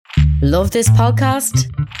Love this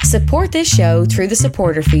podcast? Support this show through the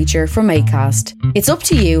supporter feature from Acast. It's up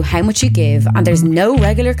to you how much you give, and there's no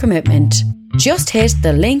regular commitment. Just hit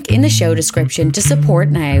the link in the show description to support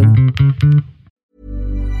now.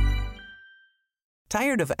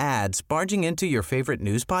 Tired of ads barging into your favorite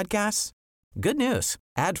news podcasts? Good news.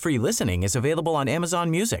 Ad-free listening is available on Amazon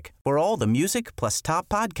Music for all the music plus top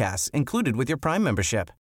podcasts included with your Prime membership.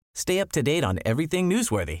 Stay up to date on everything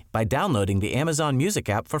newsworthy by downloading the Amazon Music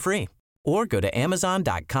app for free or go to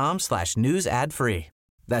amazon.com/news ad free.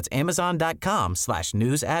 That's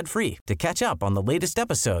amazon.com/news ad free to catch up on the latest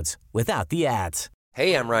episodes without the ads.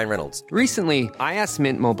 Hey, I'm Ryan Reynolds. Recently, I asked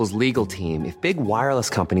Mint Mobile's legal team if big wireless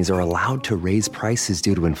companies are allowed to raise prices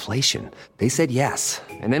due to inflation. They said yes.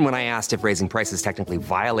 And then when I asked if raising prices technically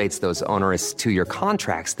violates those onerous two-year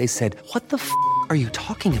contracts, they said, "What the f*** are you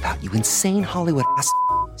talking about, you insane Hollywood ass?"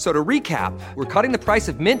 So to recap, we're cutting the price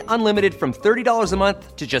of Mint Unlimited from $30 a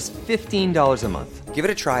month to just $15 a month. Give it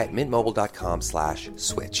a try at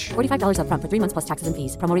mintmobile.com/switch. $45 up front for 3 months plus taxes and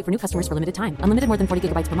fees. Promo rate for new customers for limited time. Unlimited more than 40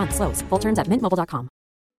 gigabytes per month. Slows full terms at mintmobile.com.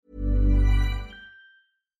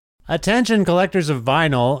 Attention collectors of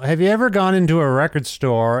vinyl, have you ever gone into a record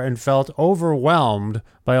store and felt overwhelmed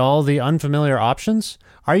by all the unfamiliar options?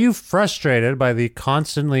 Are you frustrated by the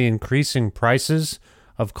constantly increasing prices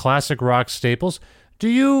of classic rock staples? Do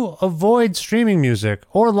you avoid streaming music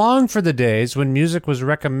or long for the days when music was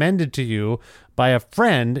recommended to you by a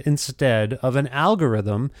friend instead of an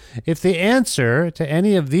algorithm? If the answer to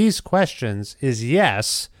any of these questions is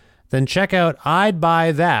yes, then check out I'd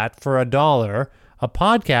Buy That for $1, a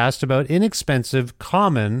podcast about inexpensive,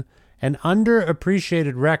 common, and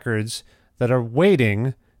underappreciated records that are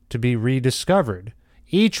waiting to be rediscovered.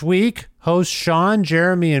 Each week, hosts Sean,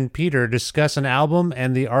 Jeremy, and Peter discuss an album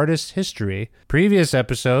and the artist's history. Previous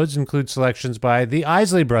episodes include selections by the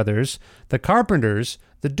Isley Brothers, the Carpenters,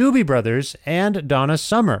 the Doobie Brothers, and Donna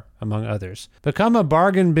Summer, among others. Become a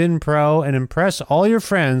bargain bin pro and impress all your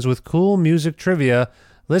friends with cool music trivia.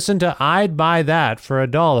 Listen to I'd Buy That for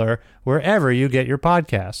 $1 wherever you get your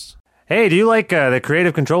podcasts. Hey, do you like the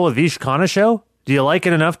Creative Control with Vish Khanna show? Do you like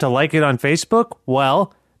it enough to like it on Facebook?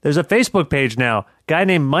 Well, there's a Facebook page now. Guy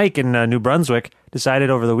named Mike in New Brunswick decided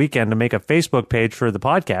over the weekend to make a Facebook page for the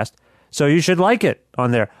podcast, so you should like it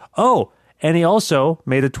on there. Oh, and he also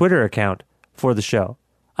made a Twitter account for the show.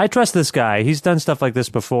 I trust this guy. He's done stuff like this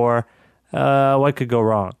before. What could go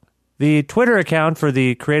wrong? The Twitter account for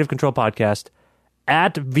the Creative Control podcast,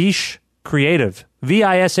 at Vish Creative,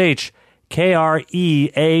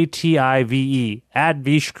 VISHKREATIVE, at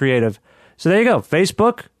Vish Creative. So there you go.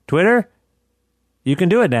 Facebook, Twitter, you can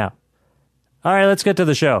do it now. All right, let's get to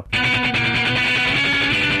the show.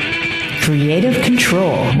 Creative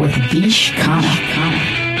Control with Vish Khanna.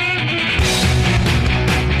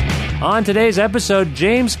 On today's episode,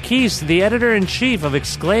 James Keese, the editor-in-chief of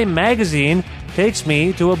Exclaim magazine, takes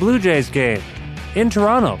me to a Blue Jays game in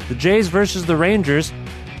Toronto. The Jays versus the Rangers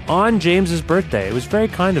on James's birthday. It was very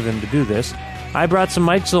kind of him to do this. I brought some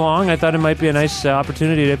mics along. I thought it might be a nice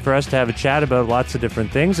opportunity for us to have a chat about lots of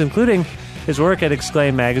different things, including his work at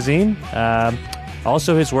Exclaim magazine,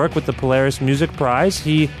 also his work with the Polaris Music Prize.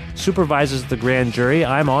 He supervises the grand jury.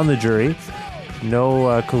 I'm on the jury.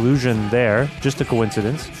 No collusion there, just a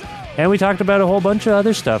coincidence. And we talked about a whole bunch of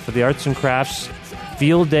other stuff at the Arts and Crafts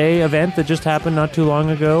Field Day event that just happened not too long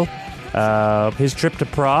ago. His trip to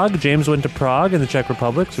Prague. James went to Prague in the Czech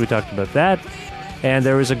Republic, so we talked about that. And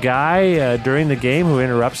there was a guy during the game who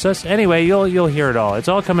interrupts us. Anyway, you'll hear it all. It's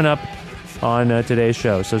all coming up on today's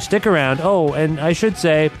show, so stick around. Oh, and I should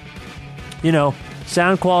say,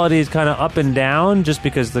 sound quality is kind of up and down just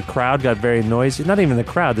because the crowd got very noisy. Not even the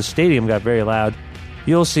crowd, the stadium got very loud.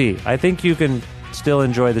 You'll see. I think you can still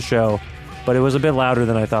enjoy the show, but it was a bit louder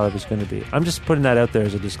than I thought it was going to be. I'm just putting that out there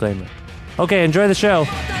as a disclaimer. Okay, enjoy the show.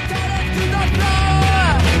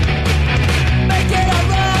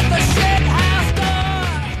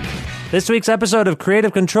 This week's episode of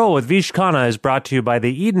Creative Control with Vish Khanna is brought to you by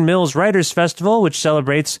the Eden Mills Writers Festival, which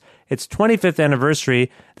celebrates its 25th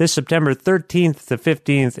anniversary this September 13th to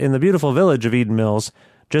 15th in the beautiful village of Eden Mills,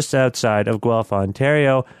 just outside of Guelph,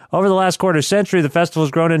 Ontario. Over the last quarter century, the festival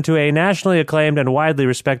has grown into a nationally acclaimed and widely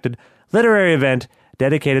respected literary event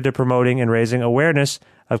dedicated to promoting and raising awareness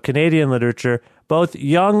of Canadian literature, both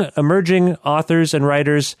young, emerging authors and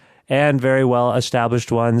writers and very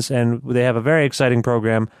well-established ones, and they have a very exciting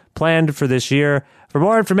program planned for this year. For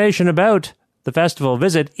more information about the festival,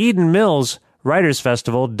 visit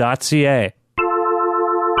EdenMillsWritersFestival.ca.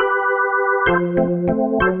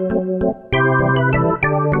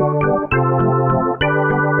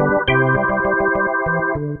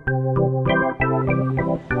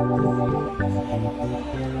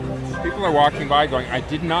 People are walking by going, I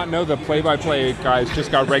did not know the play-by-play guys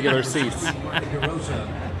just got regular seats.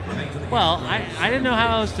 Well, I didn't know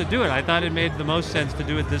how else to do it. I thought it made the most sense to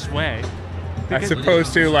do it this way. As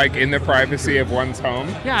opposed to, like, in the privacy of one's home?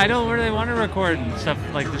 Yeah, I don't really want to record stuff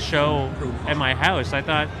like the show at my house. I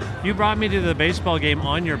thought you brought me to the baseball game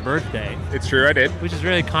on your birthday. It's true, I did. Which is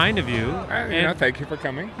really kind of you. Thank you for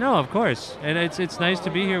coming. No, of course. And it's nice to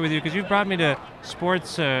be here with you because you've brought me to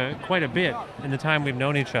sports quite a bit in the time we've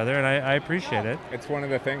known each other, and I appreciate it. It's one of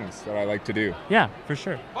the things that I like to do. Yeah, for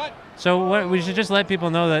sure. So we should just let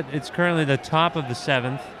people know that it's currently the top of the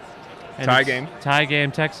 7th. Tie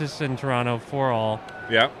game, Texas and Toronto 4-all.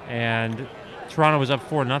 Yep. And Toronto was up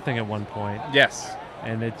 4-0 at one point. Yes.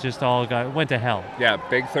 And it just all went to hell. Yeah,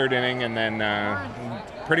 big third inning, and then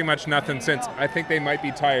pretty much nothing since. I think they might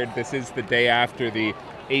be tired. This is the day after the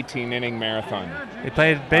 18-inning marathon. They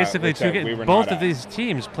played basically 2 games. Both of these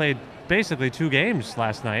teams played basically 2 games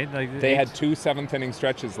last night. They had 2 7th-inning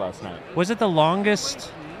stretches last night. Was it the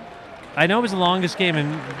longest? I know it was the longest game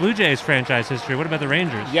in Blue Jays franchise history. What about the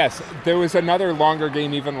Rangers? Yes, there was another longer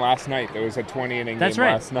game even last night. There was a 20-inning game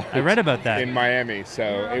last night. I read about that. In Miami,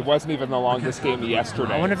 so it wasn't even the longest game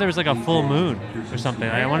yesterday. I wonder if there was like a full moon or something.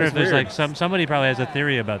 I wonder if there's like somebody probably has a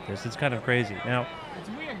theory about this. It's kind of crazy. Now,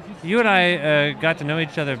 you and I got to know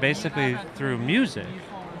each other basically through music,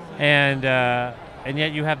 and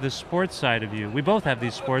yet you have the sports side of you. We both have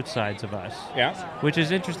these sports sides of us. Yeah. Which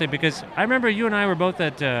is interesting because I remember you and I were both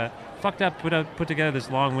at Fucked Up put together this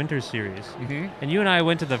long winter series. Mm-hmm. And you and I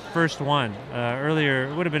went to the first one earlier.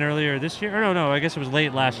 It would have been earlier this year. Or no, I guess it was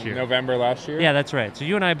late last year. November last year? Yeah, that's right. So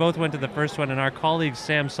you and I both went to the first one, and our colleague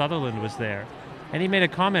Sam Sutherland was there. And he made a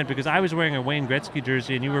comment because I was wearing a Wayne Gretzky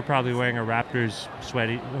jersey, and you were probably wearing a Raptors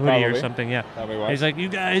hoodie or something. Yeah. Probably was. He's like, you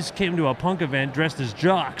guys came to a punk event dressed as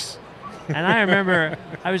jocks. And I remember,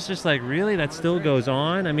 I was just like, really? That still goes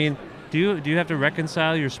on? I mean, do you have to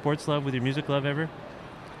reconcile your sports love with your music love ever?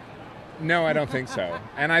 No, I don't think so.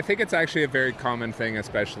 And I think it's actually a very common thing,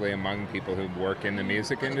 especially among people who work in the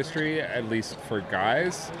music industry, at least for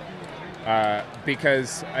guys,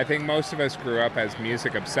 because I think most of us grew up as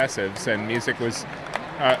music obsessives, and music was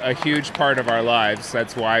a huge part of our lives.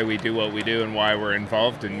 That's why we do what we do and why we're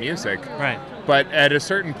involved in music. Right. But at a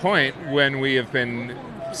certain point, when we have been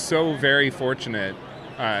so very fortunate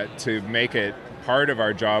to make it part of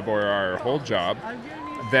our job or our whole job,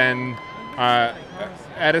 then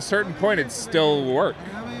at a certain point, it's still work.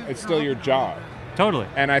 It's still your job. Totally.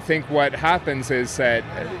 And I think what happens is that,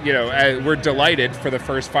 we're delighted for the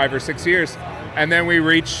first 5 or 6 years, and then we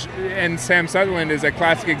reach, and Sam Sutherland is a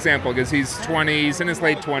classic example because he's in his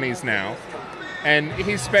late 20s now, and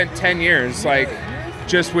he's spent 10 years,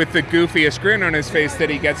 just with the goofiest grin on his face that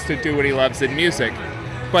he gets to do what he loves in music.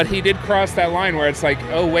 But he did cross that line where it's like,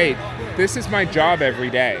 oh wait, this is my job every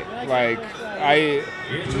day. I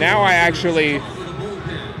actually,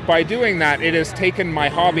 by doing that, it has taken my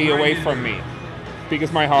hobby away from me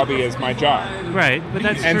because my hobby is my job. Right, but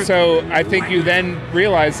that's and true. So I think you then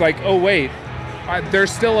realize, oh wait,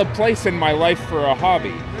 there's still a place in my life for a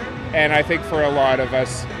hobby. And I think for a lot of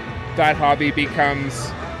us, that hobby becomes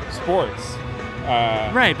sports.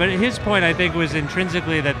 Right, but his point, I think, was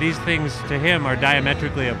intrinsically that these things to him are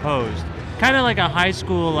diametrically opposed. Kind of like a high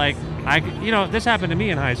school, this happened to me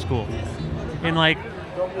in high school. In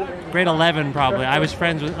grade 11, probably, I was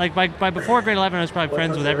friends with, by before grade 11, I was probably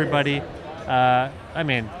friends with everybody.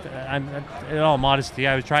 In all modesty,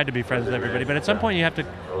 I was trying to be friends with everybody, but at some point you have to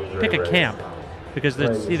pick a camp. Because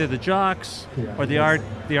it's either the jocks or the art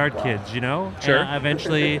kids, Sure. And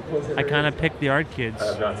eventually, I kind of picked the art kids.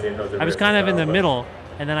 I was kind of in the middle,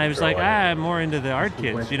 and then I was like, I'm more into the art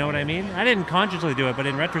kids. You know what I mean? I didn't consciously do it, but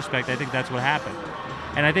in retrospect, I think that's what happened.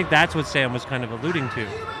 And I think that's what Sam was kind of alluding to.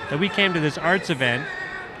 That we came to this arts event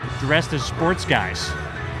dressed as sports guys.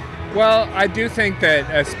 Well, I do think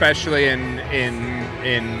that, especially in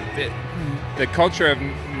the culture of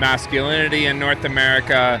masculinity in North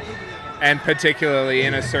America, and particularly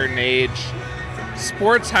in a certain age,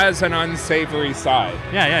 sports has an unsavory side.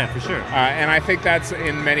 Yeah, for sure. And I think that's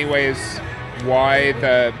in many ways why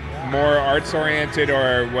the more arts-oriented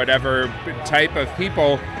or whatever type of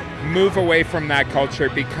people move away from that culture,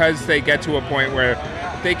 because they get to a point where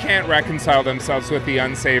they can't reconcile themselves with the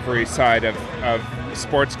unsavory side of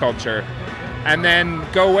sports culture, and then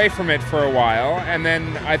go away from it for a while, and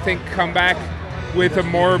then I think come back with a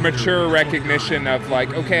more mature recognition of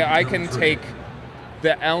okay, I can take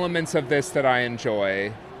the elements of this that I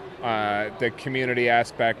enjoy, the community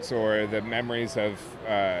aspects or the memories of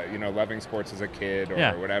loving sports as a kid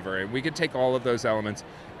or whatever, and we can take all of those elements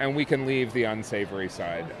and we can leave the unsavory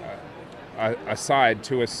side. aside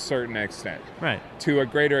to a certain extent. Right. To a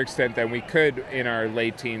greater extent than we could in our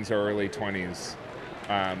late teens or early 20s,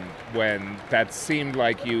 when that seemed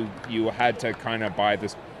like you had to kind of buy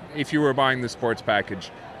this. If you were buying the sports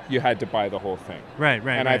package, you had to buy the whole thing. Right.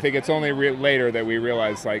 And I think it's only later that we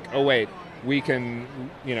realized, like, oh wait, we can,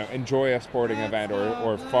 enjoy a sporting event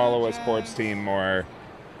or follow a sports team or,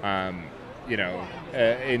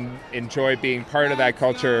 enjoy being part of that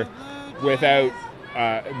culture without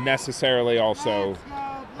necessarily also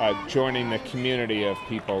joining the community of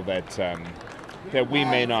people that we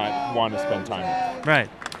may not want to spend time with. Right.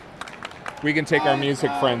 We can take our music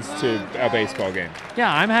friends to a baseball game.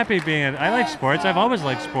 Yeah, I'm happy I like sports. I've always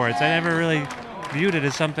liked sports. I never really viewed it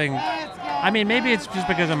as something. I mean, maybe it's just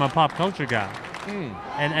because I'm a pop culture guy,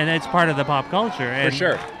 and it's part of the pop culture. And, For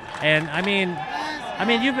sure. And I mean,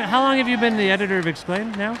 how long have you been the editor of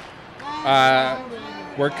Exclaim now?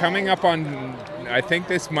 We're coming up on, I think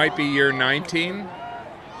this might be year 19.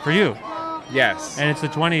 For you? Yes. And it's the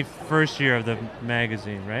 21st year of the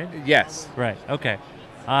magazine, right? Yes. Right. Okay.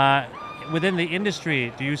 Within the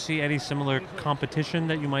industry, do you see any similar competition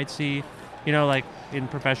that you might see, like in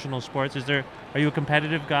professional sports? Are you a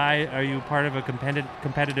competitive guy? Are you part of a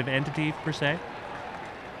competitive entity per se?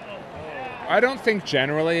 I don't think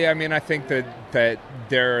generally. I mean, I think that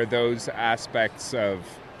there are those aspects of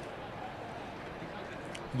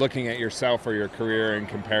looking at yourself or your career in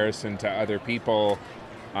comparison to other people.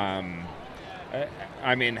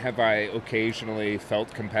 I mean, have I occasionally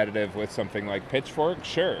felt competitive with something like Pitchfork?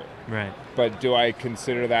 Sure. Right. But do I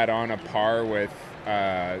consider that on a par with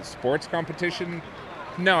sports competition?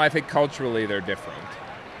 No, I think culturally they're different.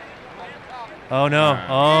 Oh, no.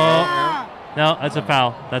 No, that's a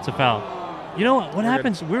foul. That's a foul. You know what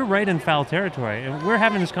happens? We're right in foul territory, and we're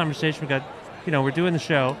having this conversation. We're doing the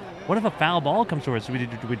show. What if a foul ball comes towards us?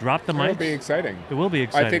 Do we drop the mic? It'll be exciting. It will be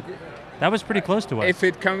exciting. I think that was pretty close to us. If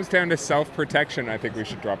it comes down to self-protection, I think we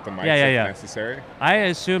should drop the mic if necessary. I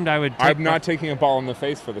assumed I would. I'm not taking a ball in the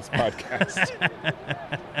face for this podcast.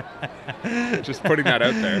 Just putting that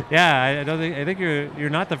out there. Yeah, I think you're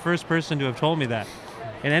not the first person to have told me that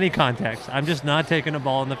in any context. I'm just not taking a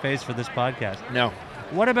ball in the face for this podcast. No.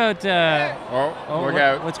 What about? Look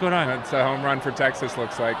out! What's going on? It's a home run for Texas.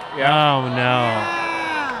 Looks like. Yeah. Oh no.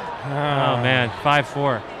 Oh man,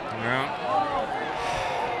 5-4. No.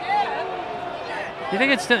 You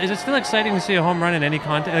think is it still exciting to see a home run in any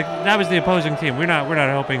contest? Like, that was the opposing team. We're not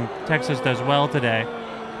hoping Texas does well today,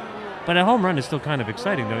 but a home run is still kind of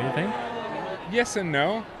exciting, don't you think? Yes and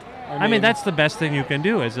no. I mean that's the best thing you can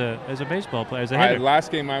do as a baseball player, as a hitter. Last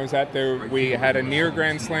game I was at, we had a near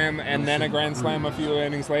grand slam and then a grand slam a few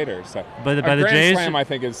innings later. So, by the grand Jays, slam I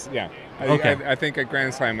think is Okay. I think a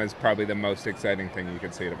grand slam is probably the most exciting thing you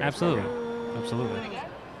can see at a baseball game. Absolutely.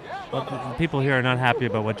 Well, the people here are not happy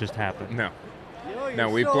about what just happened. No,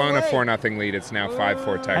 we've blown a 4-0 lead. It's now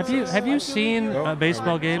 5-4 Texas. Have you seen a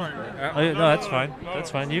baseball game? No, that's fine. That's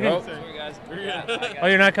fine. You can. Oh,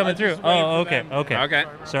 you're not coming through. Oh, okay.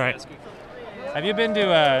 Sorry. Have you been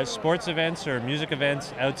to sports events or music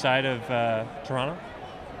events outside of Toronto?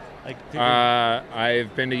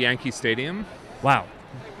 I've been to Yankee Stadium. Wow.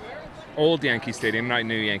 Old Yankee Stadium, not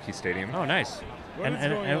new Yankee Stadium. Oh, nice. And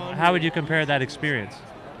how would you compare that experience?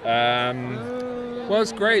 Well,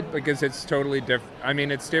 it's great because it's totally different. I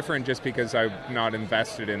mean, it's different just because I'm not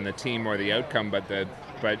invested in the team or the outcome,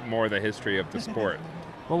 but more the history of the sport.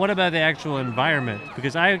 Well, what about the actual environment?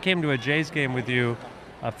 Because I came to a Jays game with you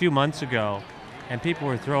a few months ago, and people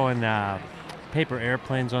were throwing paper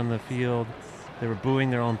airplanes on the field. They were booing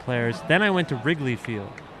their own players. Then I went to Wrigley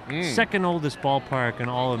Field, second oldest ballpark in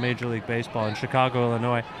all of Major League Baseball in Chicago,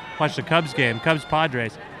 Illinois. Watched the Cubs game,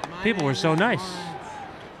 Cubs-Padres. People were so nice.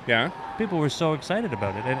 Yeah? People were so excited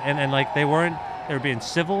about it. And like they were being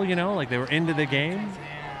civil, like they were into the game.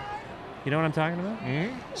 You know what I'm talking about?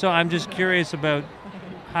 Mm-hmm. So I'm just curious about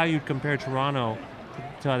how you'd compare Toronto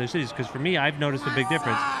to other cities, because for me, I've noticed a big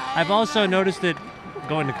difference. I've also noticed it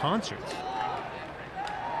going to concerts,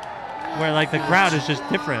 where like the crowd is just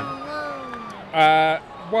different.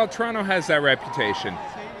 Well, Toronto has that reputation.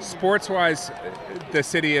 Sports-wise, the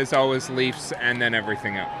city is always Leafs and then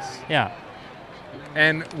everything else. Yeah.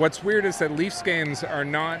 And what's weird is that Leafs games are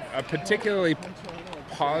not a particularly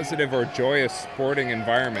positive or joyous sporting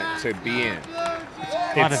environment to be in.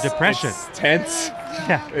 A lot of depression. It's tense.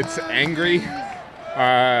 Yeah. It's angry.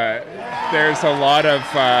 There's a lot of...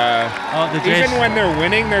 even when they're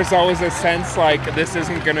winning, there's always a sense like this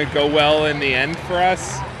isn't going to go well in the end for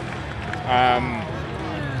us.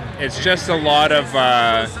 It's just a lot of...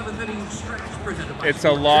 it's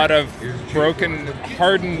a lot of broken,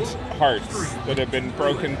 hardened hearts that have been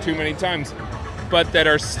broken too many times. but that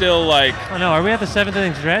are still like. Oh no, are we at the 7th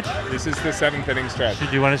inning stretch? This is the 7th inning stretch. Do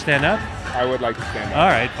you want to stand up? I would like to stand up. All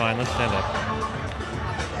right, fine, let's stand up.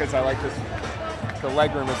 Because I like this. The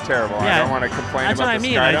leg room is terrible. Yeah, I don't want to complain that's about what I the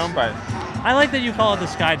mean. Sky Dome, but I like that you call it the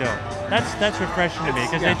Sky Dome. That's refreshing to me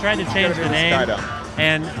because they tried to change the name, Sky Dome.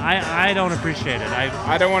 and I don't appreciate it.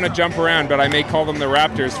 I don't want to jump around, but I may call them the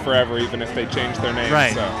Raptors forever, even if they change their name.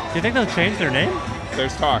 Right. So Do you think they'll change their name?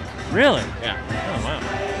 there's talk. Really? Yeah. Oh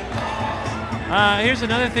wow. Here's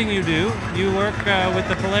another thing you do. You work with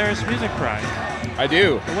the Polaris Music Prize. I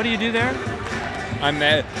do. What do you do there?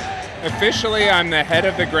 Officially, I'm the head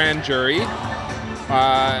of the grand jury.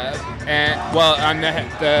 I'm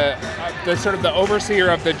the sort of the overseer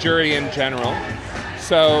of the jury in general.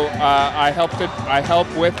 So I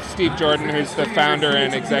help with Steve Jordan, who's the founder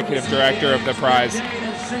and executive director of the prize.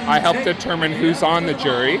 I help determine who's on the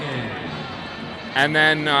jury, and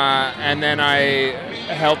then I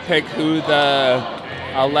help pick who the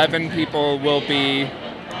 11 people will be.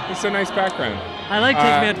 It's a nice background. I like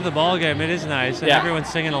Take Me Out to the Ball Game. It is nice, and everyone's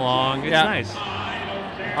singing along. It's nice.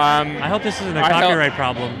 I hope this isn't a copyright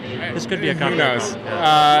problem. This could be a copyright problem. Who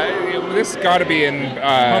knows? Yeah. This got to be in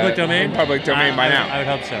public domain. In public domain by now. I would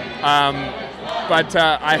hope so. But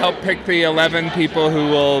I help pick the 11 people who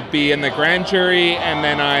will be in the grand jury, and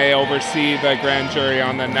then I oversee the grand jury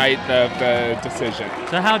on the night of the decision.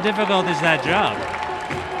 So how difficult is that job?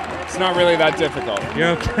 It's not really that difficult. You're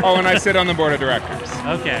okay. Oh, and I sit on the board of directors.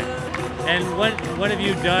 Okay. And what have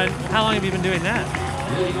you done? How long have you been doing that?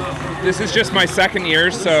 This is just my second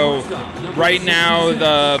year, so right now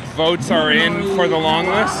the votes are in for the long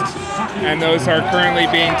list, and those are currently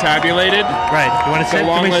being tabulated. Right. You want to sit? The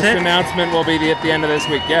long list sit? announcement will be at the end of this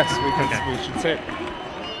week. Yes, we should sit.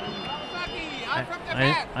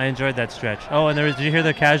 I enjoyed that stretch. Oh, and did you hear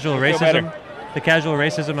the casual racism? The casual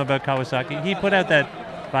racism about Kawasaki. He put out that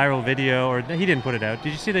viral video, or he didn't put it out.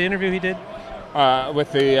 Did you see the interview he did?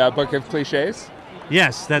 With the Book of Cliches?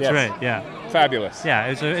 Yes, that's right. Yeah. Fabulous. Yeah,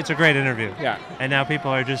 it's a great interview. Yeah. And now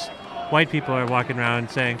white people are walking around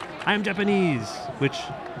saying, "I'm Japanese," which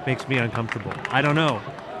makes me uncomfortable. I don't know.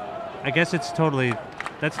 I guess that's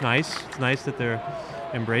nice. It's nice that they're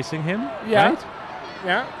embracing him. Yeah. Right?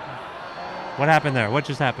 Yeah. What happened there? What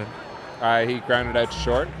just happened? He grounded out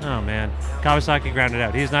short. Oh man, Kawasaki grounded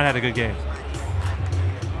out. He's not had a good game.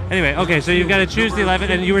 Anyway, okay, so you've got to choose the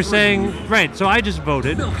 11, and you were saying, right, so I just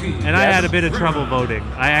voted, and I had a bit of trouble voting.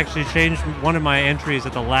 I actually changed one of my entries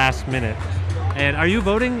at the last minute. And are you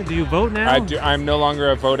voting? Do you vote now? I'm no longer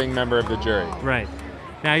a voting member of the jury. Right.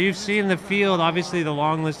 Now, you've seen the field. Obviously, the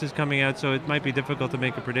long list is coming out, so it might be difficult to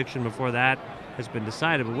make a prediction before that has been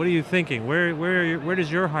decided. But what are you thinking? Where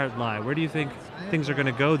does your heart lie? Where do you think things are going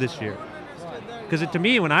to go this year? Because to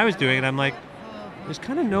me, when I was doing it, I'm like, there's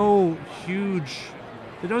kind of no huge...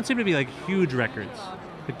 There don't seem to be like huge records,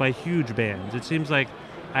 like by huge bands. It seems like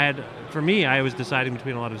I was deciding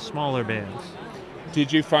between a lot of smaller bands.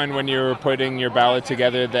 Did you find when you were putting your ballot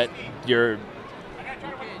together that did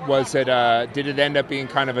it end up being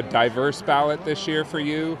kind of a diverse ballot this year for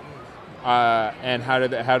you? And how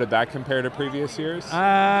did that compare to previous years?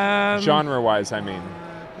 Genre-wise, I mean.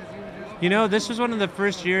 This was one of the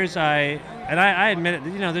first years I admit it,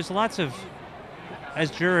 there's lots of... As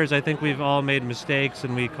jurors, I think we've all made mistakes,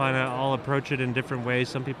 and we kind of all approach it in different ways.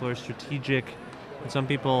 Some people are strategic, and some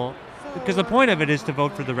people... Because the point of it is to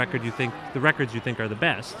vote for the records you think are the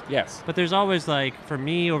best. Yes. But there's always, for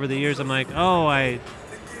me, over the years, I'm like, I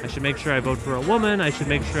should make sure I vote for a woman. I should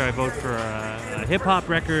make sure I vote for a hip-hop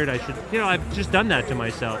record. I've just done that to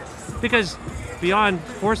myself. Because beyond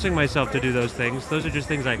forcing myself to do those things, those are just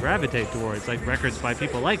things I gravitate towards, like records by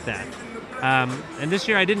people like that. And this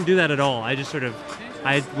year I didn't do that at all. I just sort of,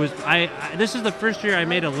 this is the first year I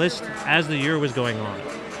made a list as the year was going on.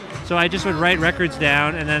 So I just would write records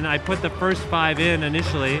down, and then I put the first 5 in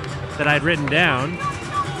initially that I'd written down,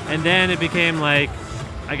 and then it became like,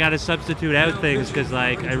 I got to substitute out things because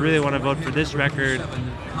I really want to vote for this record,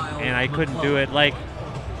 and I couldn't do it. Like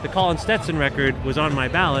the Colin Stetson record was on my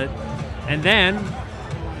ballot, and then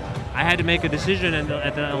I had to make a decision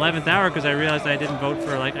at the 11th hour because I realized I didn't vote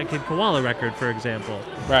for a Kid Koala record, for example.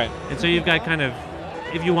 Right. And so you've got kind of,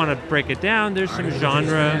 if you want to break it down, there's some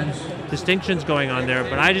genre distinctions going on there,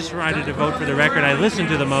 but I just wanted to vote for the record I listened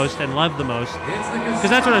to the most and loved the most,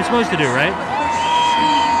 because that's what I'm supposed to do, right?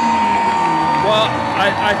 Well,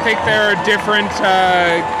 I think there are different...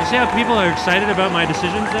 You see how people are excited about my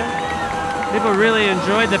decisions there? People really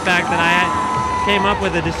enjoyed the fact that I came up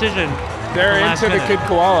with a decision. They're into the Kid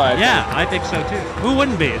Koala, I think so too. Who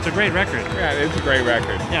wouldn't be? It's a great record. Yeah, it's a great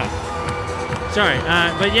record. Yeah. Sorry,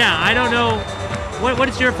 but yeah, I don't know. What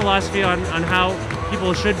is your philosophy on how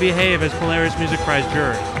people should behave as Polaris Music Prize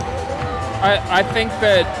jurors? I think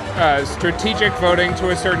that strategic voting to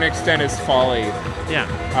a certain extent is folly. Yeah.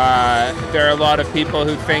 There are a lot of people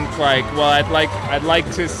who think like, well, I'd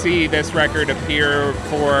like to see this record appear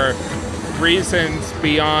for reasons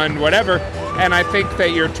beyond whatever, and I think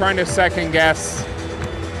that you're trying to second guess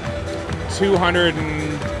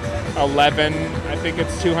 211. I think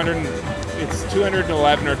it's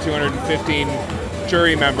 211 or 215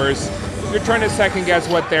 jury members. You're trying to second guess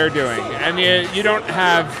what they're doing, and you don't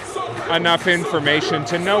have enough information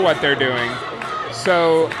to know what they're doing.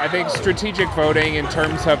 So I think strategic voting in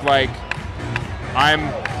terms of like, I'm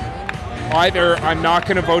not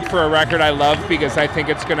going to vote for a record I love because I think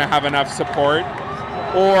it's going to have enough support,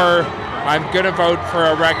 or I'm going to vote for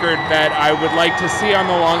a record that I would like to see on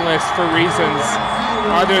the long list for reasons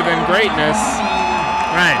other than greatness.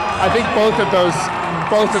 Right. I think both of those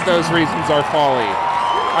reasons are folly.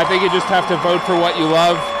 I think you just have to vote for what you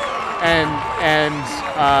love and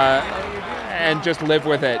just live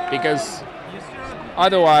with it, because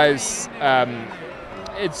otherwise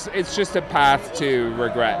it's just a path to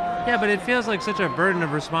regret. Yeah, but it feels like such a burden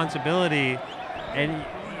of responsibility, and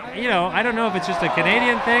I don't know if it's just a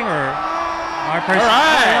Canadian thing or our person. All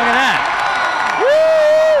right. Oh, look at that!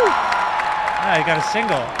 Woo! Ah, he got a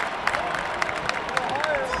single.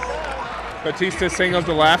 Batista singled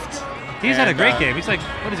to left. He's had a great game. He's like,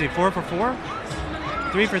 what is he, 4 for 4?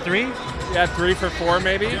 3 for 3? Yeah, 3 for 4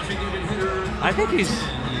 maybe. I think he's...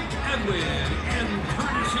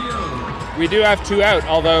 We do have 2 out,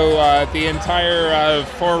 although the entire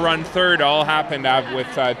 4-run third all happened with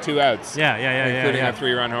 2 outs. Yeah. Including a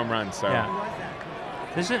 3-run home run. So. Yeah.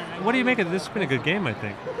 What do you make of this? It's been a good game, I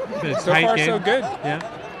think. It's been a so tight far, game. so good. Yeah.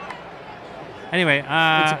 Anyway,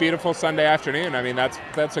 it's a beautiful Sunday afternoon. I mean,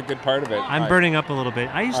 that's a good part of it. I'm burning up a little bit.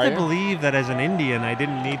 I used to believe that as an Indian, I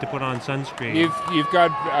didn't need to put on sunscreen. You've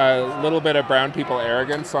got a little bit of brown people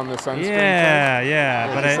arrogance on the sunscreen.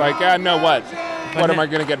 Yeah. But it's like, no, what? What, am I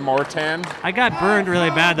going to get more tan? I got burned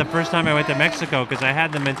really bad the first time I went to Mexico because I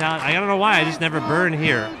had the mentality. I don't know why. I just never burn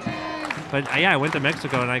here. But I went to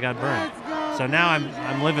Mexico and I got burned. So now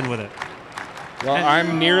I'm living with it. Well,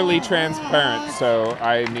 I'm nearly transparent, so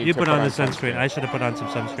I need to put on the sunscreen. I should have put on some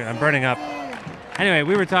sunscreen. I'm burning up. Anyway,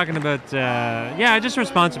 we were talking about, just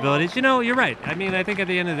responsibilities. You're right. I mean, I think at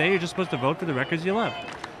the end of the day, you're just supposed to vote for the records you love.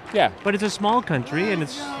 Yeah. But it's a small country, and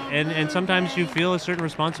and sometimes you feel a certain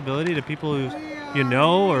responsibility to people who you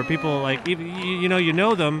know, or people like, even you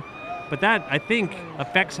know them, but that, I think,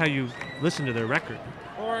 affects how you listen to their record.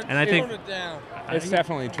 And I think it's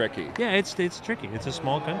definitely tricky. Yeah, it's tricky. It's a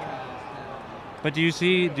small country. But do you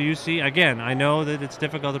see, again, I know that it's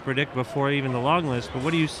difficult to predict before even the long list, but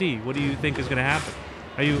what do you see? What do you think is going to happen?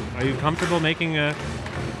 Are you comfortable making a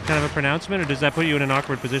kind of a pronouncement, or does that put you in an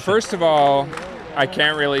awkward position? First of all, I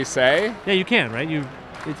can't really say. Yeah, you can, right?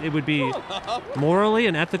 It would be morally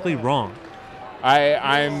and ethically wrong.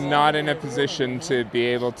 I'm not in a position to be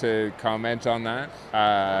able to comment on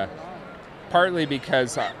that. Partly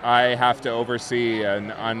because I have to oversee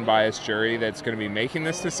an unbiased jury that's going to be making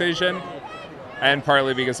this decision, and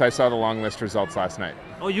partly because I saw the long list results last night.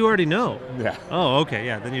 Oh, you already know? Yeah. Oh, okay,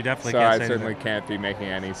 yeah, then you definitely can't say anything. So I certainly can't be making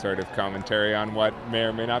any sort of commentary on what may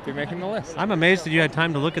or may not be making the list. I'm amazed that you had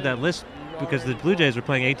time to look at that list because the Blue Jays were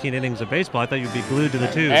playing 18 innings of baseball. I thought you'd be glued to the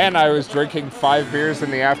tube. And I was drinking 5 beers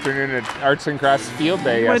in the afternoon at Arts and Crafts Field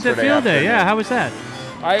Day yesterday. Went to Field Day, yeah. How was that?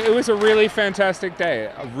 It was a really fantastic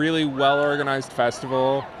day. A really well-organized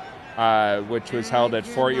festival, which was held at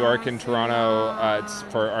Fort York in Toronto. It's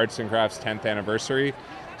for Arts and Crafts' 10th anniversary.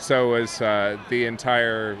 So was the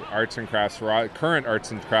entire Arts and Crafts, current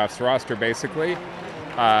Arts and Crafts roster, basically.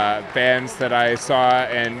 Bands that I saw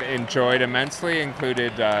and enjoyed immensely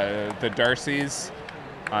included the Darcys,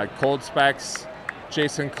 Cold Specs,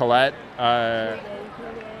 Jason Collette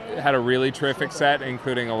had a really terrific set,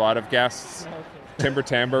 including a lot of guests. Timber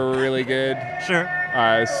Timbre were really good. Sure.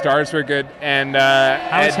 Stars were good. And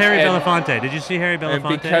how was Harry Belafonte? Did you see Harry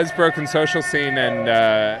Belafonte? And because Broken Social Scene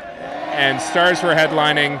and Stars were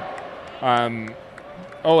headlining, and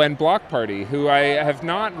Block Party, who I have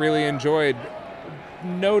not really enjoyed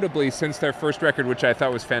notably since their first record, which I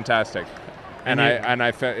thought was fantastic.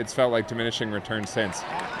 It's felt like diminishing returns since.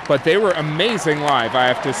 But they were amazing live, I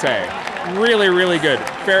have to say. Really, really good.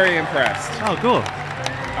 Very impressed. Oh, cool.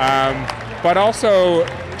 But also,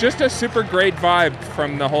 just a super great vibe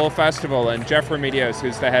from the whole festival. And Jeff Remedios,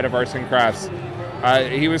 who's the head of Arts and Crafts,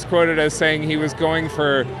 he was quoted as saying he was going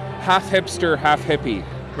for half hipster, half hippie.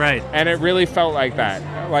 Right. And it really felt like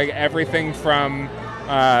that. Like everything from,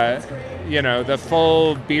 the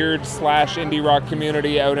full beard / indie rock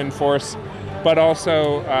community out in force but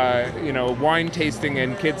also wine tasting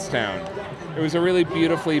in Kidstown. It was a really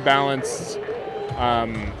beautifully balanced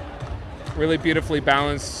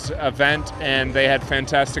event, and they had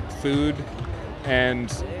fantastic food and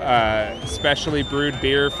specially brewed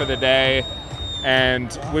beer for the day,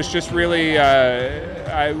 and was just really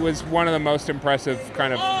I was one of the most impressive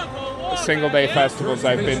kind of single-day festivals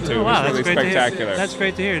I've been to. It was really spectacular. That's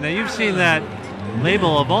great to hear. Now, you've seen that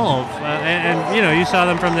label evolve, and you saw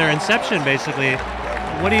them from their inception, basically.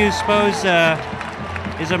 What do you suppose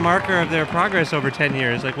is a marker of their progress over 10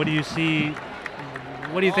 years? Like, what do you see?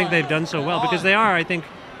 What do you think they've done so well? Because they are, I think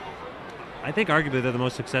arguably they're the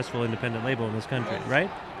most successful independent label in this country, right?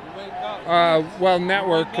 Well,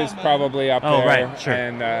 Network is probably up there. Oh, right, sure.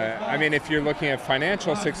 And if you're looking at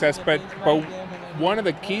financial success, but one of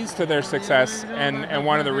the keys to their success, and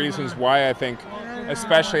one of the reasons why I think,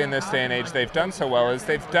 especially in this day and age, they've done so well, is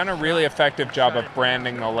they've done a really effective job of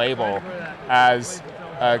branding the label as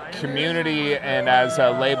a community and as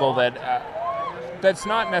a label that's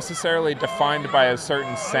not necessarily defined by a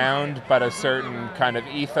certain sound, but a certain kind of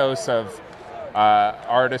ethos of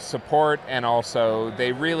artist support, and also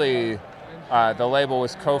they really, the label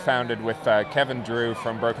was co-founded with Kevin Drew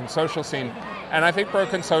from Broken Social Scene, and I think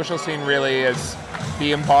Broken Social Scene really is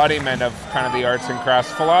the embodiment of kind of the arts and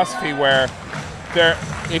crafts philosophy, where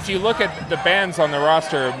if you look at the bands on the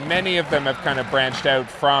roster, many of them have kind of branched out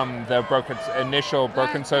from the initial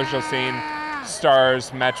Broken Social Scene,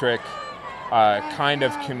 Stars, Metric kind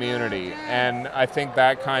of community, and I think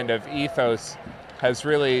that kind of ethos has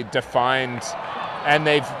really defined, and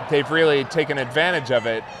they've really taken advantage of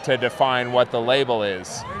it to define what the label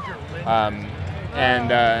is.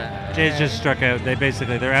 Jay's just struck out.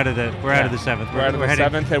 They're out of the seventh. We're out of the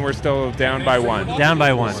seventh, and we're still down by one. Down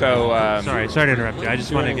by one. So sorry to interrupt you. I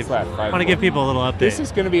just want to give people a little update. This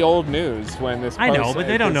is going to be old news when this. I know, but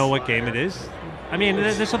they don't know what game it is. I mean,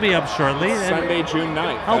 this will be up shortly. Sunday, June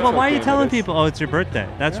 9th. Oh, well, why are you telling people? Oh, it's your birthday.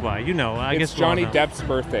 That's why. I guess it's Johnny Depp's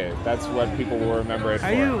birthday. That's what people will remember it for.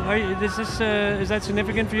 Is that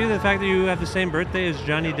significant for you, the fact that you have the same birthday as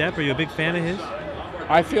Johnny Depp? Are you a big fan of his?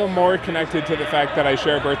 I feel more connected to the fact that I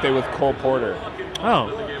share a birthday with Cole Porter.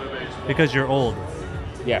 Oh, because you're old.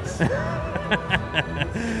 Yes.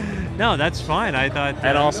 No, that's fine. I thought.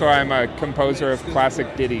 And also, I'm a composer of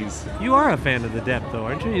classic ditties. You are a fan of the Depp, though,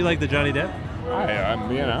 aren't you? You like the Johnny Depp?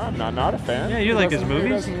 I'm not a fan. Yeah, you like his movies? Who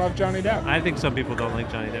doesn't love Johnny Depp? I think some people don't like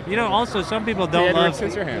Johnny Depp. Also, some people don't love...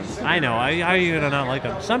 Scissorhands. I know. How are you going to not like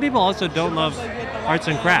him? Some people also don't love arts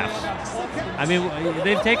and crafts. I mean,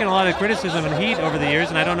 they've taken a lot of criticism and heat over the years,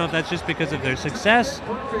 and I don't know if that's just because of their success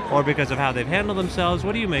or because of how they've handled themselves.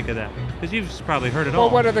 What do you make of that? Because you've probably heard it all.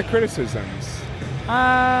 Well, what are the criticisms?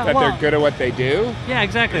 They're good at what they do? Yeah,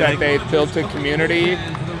 exactly. That they've built a community.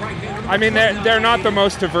 I mean, they're not the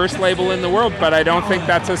most diverse label in the world, but I don't think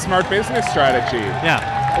that's a smart business strategy.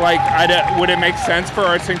 Yeah. Like, would it make sense for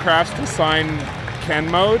Arts and Crafts to sign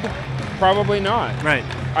Ken Mode? Probably not. Right.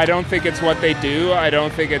 I don't think it's what they do. I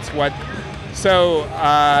don't think it's what... So...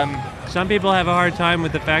 some people have a hard time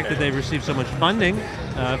with the fact that they've received so much funding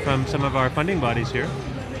from some of our funding bodies here.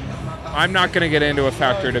 I'm not going to get into a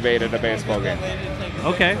factor debate at a baseball game.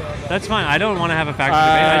 Okay, that's fine. I don't want to have a factor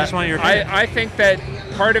debate. I just want your opinion. I think that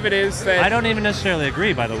part of it is that... I don't even necessarily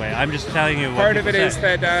agree, by the way. I'm just telling you what part of it say. Is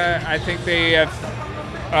that I think they have...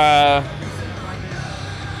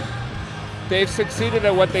 they've succeeded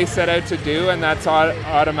at what they set out to do, and that's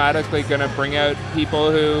automatically going to bring out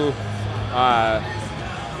people who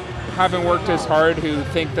haven't worked as hard, who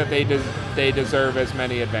think that they deserve as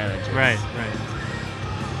many advantages. Right.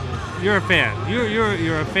 You're a fan.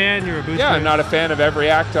 You're a fan. You're a booster. Yeah, I'm not a fan of every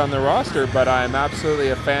act on the roster, but I'm absolutely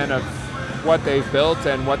a fan of what they've built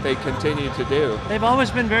and what they continue to do. They've always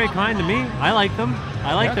been very kind to me. I like them.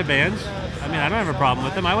 I like their bands. I mean, I don't have a problem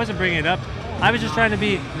with them. I wasn't bringing it up. I was just trying to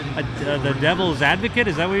be the devil's advocate.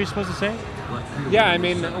 Is that what you're supposed to say? Yeah, I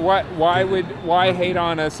mean, why hate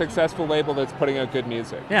on a successful label that's putting out good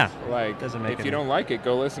music? Yeah, like if you don't like it,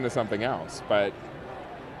 go listen to something else. But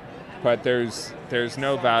there's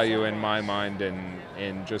no value in my mind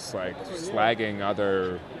in just like slagging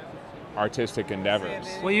other artistic endeavors.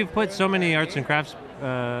 Well, you've put so many arts and crafts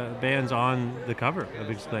bands on the cover of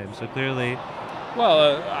Exclaim, so clearly.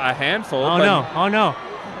 Well, a handful. Oh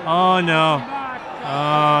no!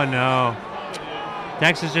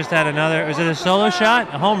 Texas just had another. Was it a solo shot?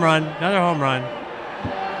 A home run. Another home run.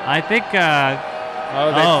 I think.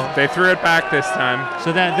 They threw it back this time.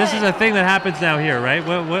 So this is a thing that happens now here, right?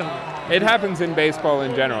 What? It happens in baseball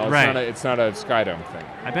in general. Right. It's not a Skydome thing.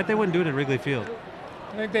 I bet they wouldn't do it at Wrigley Field.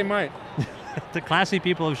 I think they might. the classy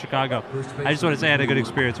people of Chicago. I just want to say I had a good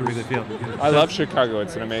experience at Wrigley Field. I love Chicago.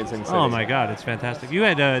 It's an amazing city. Oh my God, it's fantastic. You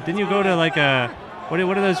had didn't you go to like what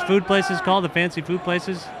are those food places called? The fancy food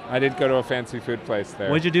places? I did go to a fancy food place there.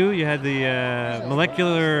 What'd you do? You had the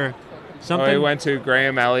molecular something? I went to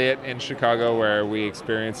Graham Elliott in Chicago where we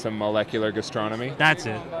experienced some molecular gastronomy. That's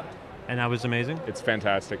it. And that was amazing? It's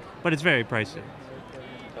fantastic. But it's very pricey.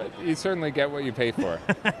 You certainly get what you pay for.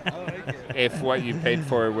 If what you paid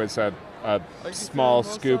for was a small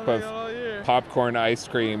scoop of popcorn ice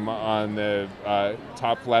cream on the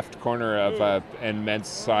top left corner of an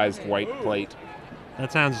immense-sized white plate.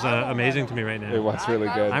 That sounds amazing to me right now. It was really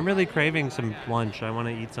good. I'm really craving some lunch. I want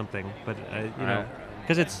to eat something, but you know,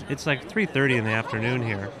 because it's like 3:30 in the afternoon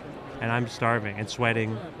here, and I'm starving and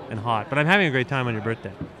sweating and hot. But I'm having a great time on your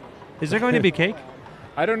birthday. Is there going to be cake?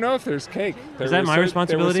 I don't know if there's cake. Is that my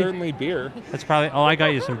responsibility? There was certainly beer. That's probably. Oh, I got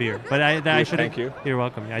you some beer, but I should. Thank you. You're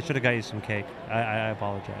welcome. I should have got you some cake. I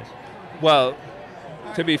apologize. Well,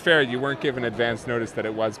 to be fair, you weren't given advance notice that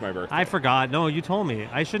it was my birthday. I forgot. No, you told me.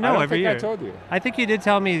 I should know every year. I told you. I think you did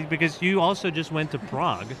tell me because you also just went to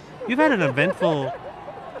Prague. You've had an eventful.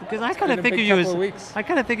 Because I kind of think of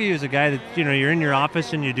you as a guy that you're in your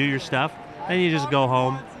office and you do your stuff, and you just go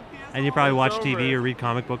home. And you probably watch TV or read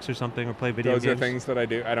comic books or something or play video games. Those are things that I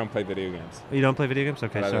do. I don't play video games. You don't play video games?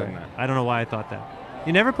 Okay, sorry. I don't know why I thought that.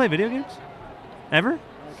 You never play video games? Ever?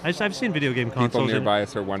 I've seen video game consoles. People nearby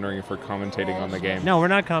us are wondering if we're commentating on the game. No, we're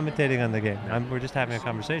not commentating on the game. We're just having a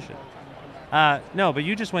conversation. No, but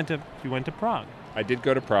you just went to Prague. I did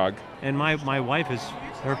go to Prague. And my wife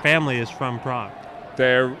her family is from Prague.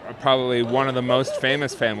 They're probably one of the most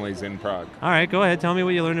famous families in Prague. All right, go ahead. Tell me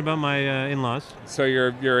what you learned about my in-laws. So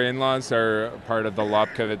your in-laws are part of the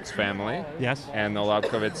Lobkowitz family. Yes. And the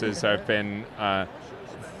Lobkowitzes have been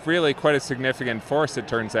really quite a significant force, it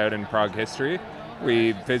turns out, in Prague history.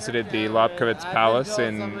 We visited the Lobkowitz Palace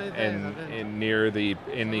in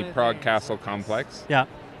the Prague Castle complex. Yeah.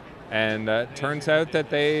 And it turns out that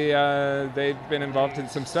they've been involved in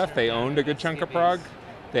some stuff. They owned a good chunk of Prague.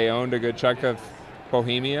 They owned a good chunk of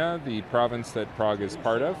Bohemia, the province that Prague is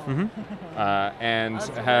part of, and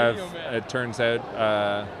have, it turns out,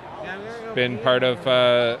 been part of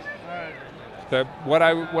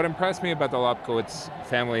what impressed me about the Lobkowitz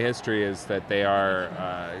family history is that they are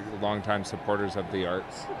longtime supporters of the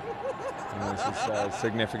arts. And this is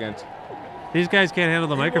significant. These guys can't handle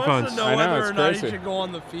the microphones. I know, it's crazy. He should go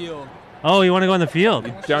on the field. Oh, you want to go on the field?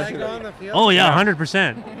 Should I go on the field? Oh, yeah, 100%.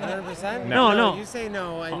 100%? No. You say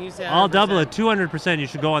no, and you say 100%. I'll double it. 200% you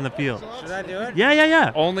should go on the field. Should I do it?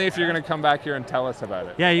 Yeah. Only if you're going to come back here and tell us about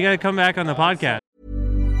it. Yeah, you got to come back on the podcast.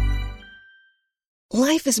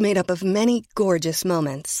 Life is made up of many gorgeous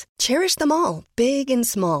moments. Cherish them all, big and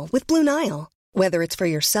small, with Blue Nile. Whether it's for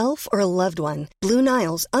yourself or a loved one, Blue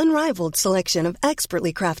Nile's unrivaled selection of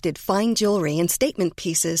expertly crafted fine jewelry and statement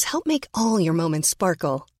pieces help make all your moments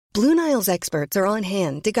sparkle. Blue Nile's experts are on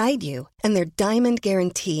hand to guide you, and their diamond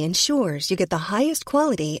guarantee ensures you get the highest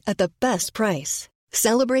quality at the best price.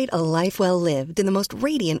 Celebrate a life well lived in the most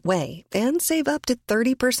radiant way and save up to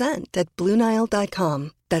 30% at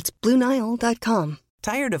BlueNile.com. That's BlueNile.com.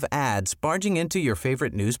 Tired of ads barging into your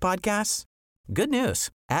favorite news podcasts? Good news.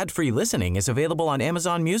 Ad-free listening is available on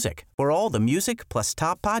Amazon Music for all the music plus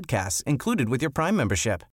top podcasts included with your Prime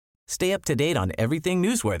membership. Stay up to date on everything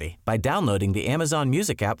newsworthy by downloading the Amazon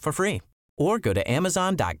Music app for free or go to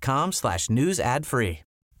amazon.com/news ad free.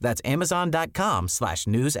 That's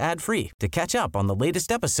amazon.com/news ad free to catch up on the latest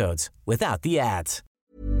episodes without the ads.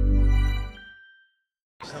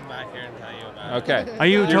 Come back here and tell you about it. Okay. Are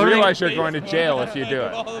you totally realize you're going to jail if you do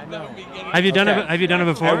it? Have you done it? Have you done it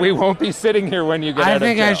before? And we won't be sitting here when you get out of jail.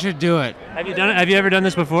 I think I should do it. Have you done it? Have you ever done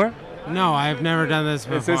this before? No, I've never done this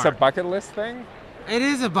before. Is this a bucket list thing? It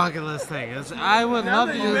is a bucket list thing. I would love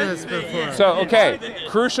to do this before. So, okay,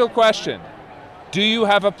 crucial question. Do you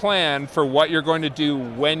have a plan for what you're going to do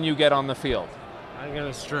when you get on the field? I'm going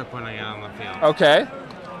to strip when I get on the field. Okay.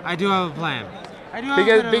 I do have a plan.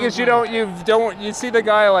 Because you see the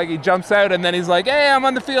guy, like, he jumps out and then he's like, hey, I'm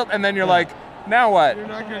on the field, and then you're like, now what? You're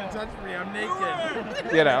not going to touch me, I'm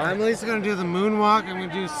naked. You know? I'm at least going to do the moonwalk. I'm going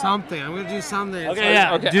to do something. Okay,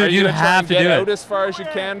 yeah. Okay. Dude, you have to do it. Get out as far as you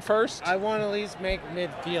can first? I want to at least make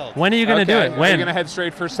midfield. When are you going to do it? When? Are you going to head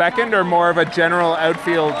straight for second or more of a general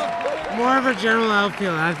outfield? More of a general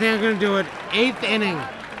outfield. I think I'm going to do it 8th inning.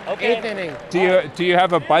 Okay. 8th inning. Do you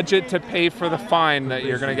have a budget to pay for the fine that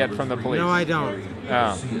you're going to get from the police? No, I don't.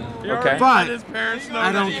 Oh, okay. But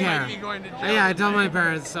I don't care. Yeah, I told my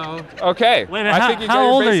parents so. Okay. Wait a minute, I think you got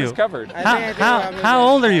your bases covered. How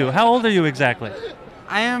old are you? How old are you exactly?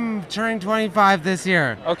 I am turning 25 this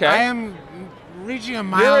year. Okay. I am reaching a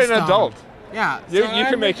milestone. You're an adult. Yeah. You so I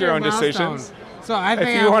can make think your you're own a milestone. decisions. So I think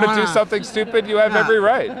If you want to do something stupid, you have every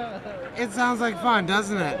right. It sounds like fun,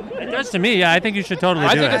 doesn't it? It does to me. Yeah, I think you should totally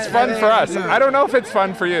I do think it. it's fun for us. I don't know if it's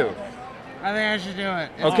fun for you. I think I should do it.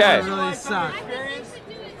 It's Okay. gonna really suck.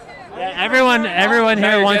 Everyone here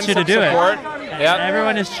Now wants you you're to getting do some it. support. Yep.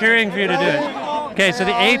 Everyone is cheering for you to do it. Okay, so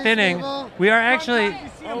the 8th inning, we're actually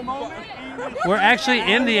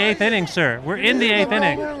in the 8th inning, sir. We're in the 8th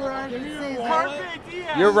inning.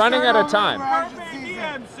 You're running out of time.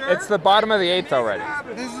 It's the bottom of the 8th already.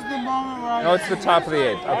 This is the moment where No, it's the top of the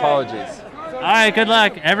 8th. Apologies. All right, good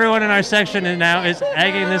luck. Everyone in our section now is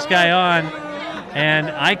egging this guy on, and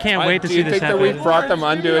I can't wait to Do see you this think that happen. we've brought them him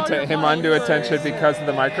undue attention because of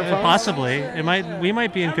the microphone? Possibly. We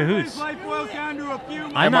might be in cahoots.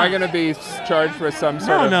 Am I going to be charged with some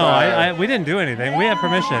sort of... No. We didn't do anything. We have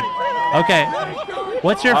permission. Okay.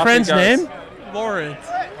 What's your Off he friend's goes. name? Lawrence.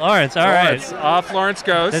 Lawrence. All right. Off Lawrence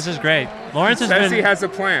goes. This is great. Lawrence has Says been. he has a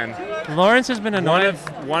plan. Lawrence has been annoying.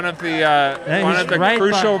 One of the right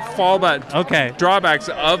crucial Okay. drawbacks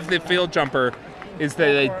of the field jumper is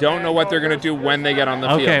that they don't know what they're going to do when they get on the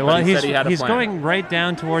field. Okay, But well, he said he had a he's plan. going right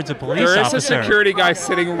down towards a police There is officer. a security guy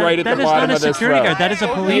sitting right at That the is bottom not a of this security row. guard. That is a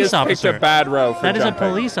He police has officer. picked a bad row for That is a jumping.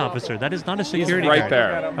 police officer. That is not a security right guard.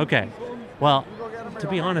 there. Okay. Well, to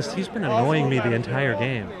be honest, he's been annoying me the entire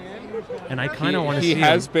game, and I kind of want to see He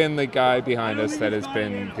has him. been the guy behind us that has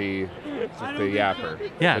been the yapper.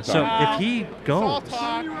 Yeah. That's So all. if he goes,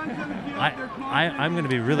 I'm going to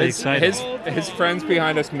be really excited. His friends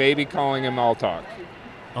behind us may be calling him all talk.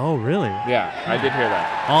 Oh, really? Yeah, I did hear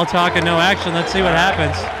that. All talk and no action. Let's see what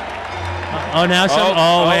happens.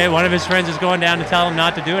 Wait, one of his friends is going down to tell him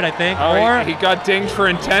not to do it, I think. He got dinged for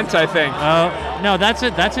intent, I think. No, that's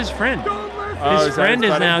it. That's his friend. His friend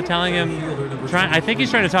is now telling him. I think he's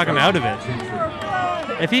trying to talk him out of it.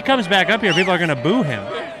 If he comes back up here, people are going to boo him,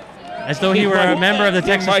 as though he were a member of the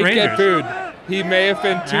Texas He might Rangers. get booed. He may have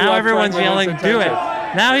been too. Now everyone's upfront with his yelling, "Do it!"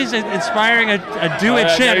 intentions. Now he's inspiring a do it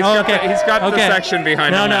Yeah, chant. he's got the- he's got the section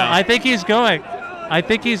behind him No, now. I think he's going.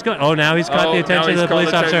 Oh, now he's caught the attention of the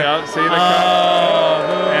police officer. Yeah, see the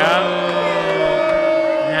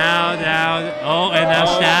Now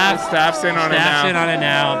staff. Staff's in on it now. Staff's in on it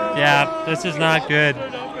now. Yeah, this is not good.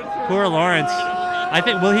 Poor Lawrence. I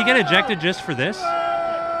think, will he get ejected just for this?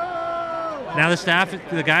 Now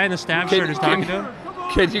the guy in the staff shirt is talking to him?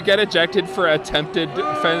 Could you get ejected for attempted field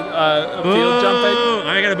jumping?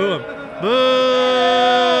 I gotta boo him. Boo!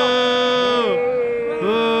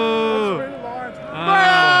 Boo!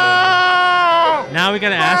 Now we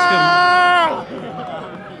gotta ask him.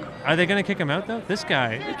 Are they gonna kick him out though? This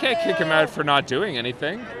guy. You can't kick him out for not doing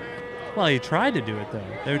anything. Well, he tried to do it though.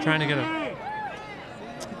 They were trying to get him.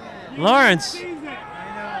 Lawrence.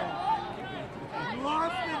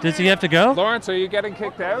 Does he have to go? Lawrence, are you getting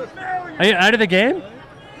kicked out? Are you out of the game?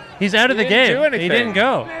 He's out of the game. do anything. He didn't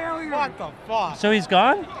go. What the fuck? So he's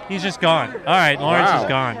gone? He's just gone. All right, Lawrence Wow. is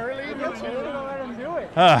gone.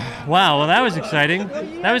 Wow, well, that was exciting.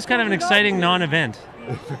 That was kind of an exciting non-event.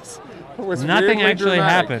 It was Nothing weirdly actually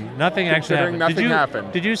dramatic, happened. Nothing actually considering happened. nothing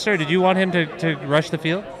happened. Did you, sir, did you want him to rush the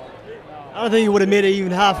field? I don't think he would have made it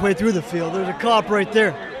even halfway through the field. There's a cop right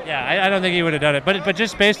there. Yeah, I don't think he would have done it. But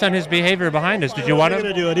just based on his behavior behind us, did you want He him?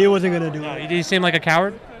 wasn't going to do it. He wasn't going to do it. Did he seem like a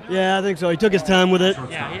coward? Yeah, I think so. He took his time with it.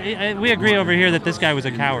 Yeah, we agree over here that this guy was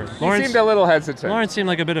a coward. He seemed a little hesitant. Lawrence seemed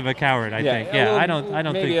like a bit of a coward, I think. a Yeah, little- I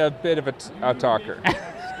don't maybe think. a bit of a talker.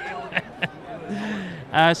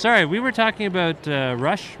 Sorry, we were talking about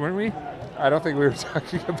Rush, weren't we? I don't think we were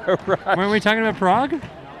talking about Rush. Weren't we talking about Prague?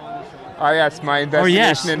 Oh, yes, my Or investigation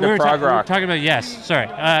yes, into we were prog we were rock. talking about yes. Sorry,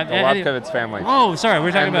 The any- Lobkowitz family. Oh, sorry,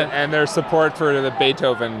 we're talking and, about. and their support for the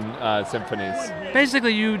Beethoven symphonies.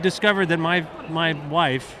 Basically, you discovered that my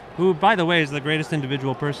wife, who by the way is the greatest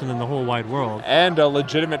individual person in the whole wide world, And a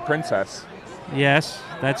legitimate princess. yes,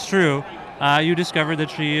 that's true. You discovered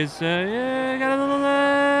that she is got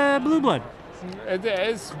a little blue blood,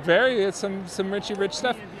 It's some rich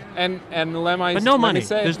stuff. And but no money.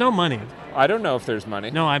 There's no money. I don't know if there's money.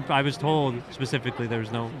 No, I was told specifically there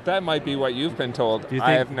was no. That might be what you've been told. Do you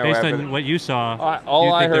I think, have no based evidence. on what you saw, All do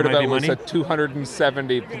you I think heard there might about be was money? a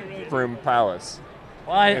 270-room palace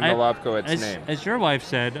Well, in the Lobkowitz as, name. As your wife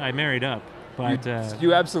said, I married up, but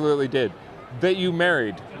You absolutely did. That you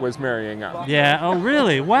married was marrying up. yeah. Oh,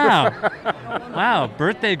 really? Wow, wow.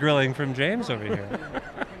 Birthday grilling from James over here.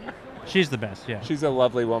 She's the best. Yeah. She's a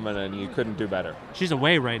lovely woman, and you couldn't do better. She's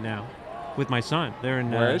away right now with my son. They're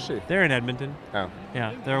in. Where is she? They're in Edmonton. Oh.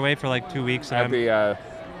 Yeah, they're away for like 2 weeks. At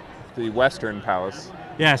the Western Palace.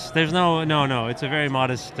 Yes, there's no. It's a very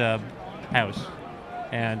modest house,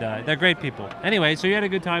 and they're great people. Anyway, so you had a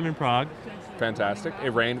good time in Prague. fantastic.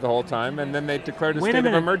 It rained the whole time, and then they declared a Wait state a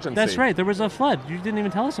minute. of emergency. That's right. There was a flood. You didn't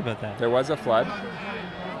even tell us about that. There was a flood.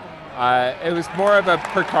 It was more of a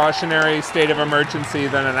precautionary state of emergency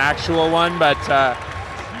than an actual one, but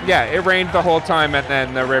yeah, it rained the whole time, and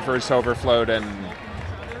then the rivers overflowed,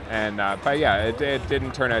 but yeah, it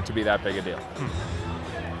didn't turn out to be that big a deal.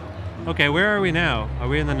 Okay, where are we now? Are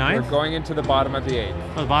we in the 9th? We're going into the bottom of the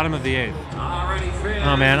 8th. Oh, the bottom of the 8th.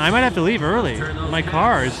 Oh man, I might have to leave early. My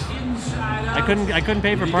cars. I couldn't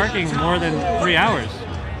pay for parking more than 3 hours,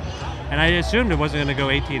 and I assumed it wasn't going to go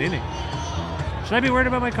 18 innings. Should I be worried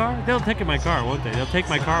about my car? They'll ticket my car, won't they? They'll take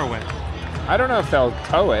my car away. I don't know if they'll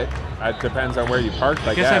tow it. It depends on where you parked,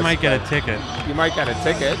 I guess. I might get a ticket. You might get a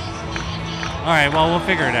ticket. All right, well, we'll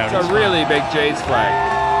figure it out. It's a really big Jays flag.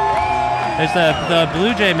 There's the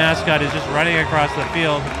Blue Jay mascot is just running across the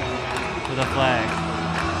field with a flag.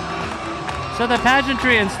 So the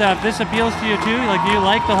pageantry and stuff, this appeals to you too? Like, do you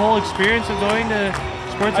like the whole experience of going to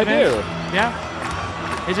sports events? I do.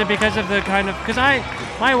 Yeah? Is it because of the kind of... Because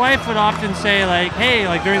my wife would often say, like, hey,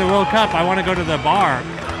 like during the World Cup, I want to go to the bar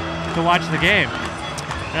to watch the game.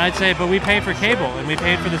 And I'd say, but we pay for cable, and we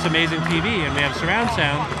paid for this amazing TV, and we have surround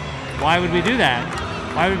sound. Why would we do that?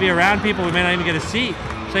 Why would we be around people we may not even get a seat?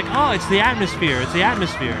 It's like, oh, it's the atmosphere. It's the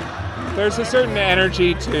atmosphere. There's a certain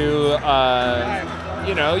energy to, I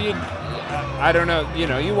don't know,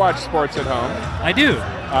 you watch sports at home. I do.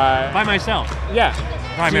 By myself. Yeah.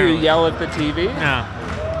 Primarily. Do you yell at the TV? No.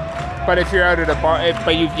 But if you're out at a bar,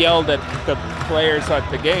 but you've yelled at the players at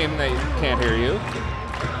the game, they can't hear you.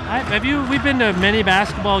 We've been to many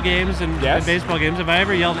basketball games and Yes. baseball games. Have I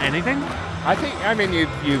ever yelled anything?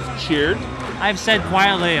 You've cheered. I've said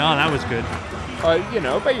quietly, oh, that was good.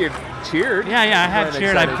 But you've cheered. Yeah, I have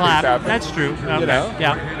cheered. I've clapped. That's true. Okay.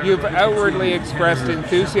 Yeah. You've outwardly expressed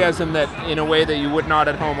enthusiasm that in a way that you would not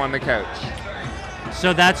at home on the couch.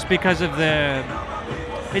 So that's because of the...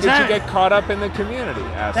 Did you get caught up in the community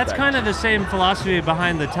aspect? That's kind of the same philosophy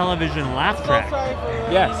behind the television laugh track.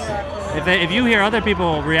 Yes. If you hear other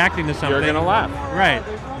people reacting to something... You're going to laugh. Right.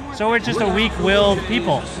 So we're just a weak-willed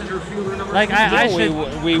people. Like,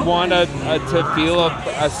 we want to feel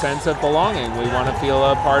a sense of belonging. We want to feel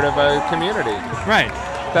a part of a community. Right.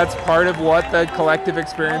 That's part of what the collective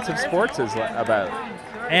experience of sports is about.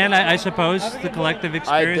 And I suppose the collective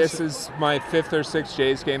experience... This is my 5th or 6th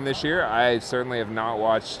Jays game this year. I certainly have not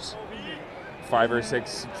watched 5 or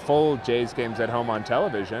 6 full Jays games at home on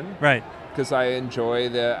television. Right. Because I enjoy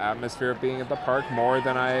the atmosphere of being at the park more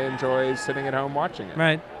than I enjoy sitting at home watching it.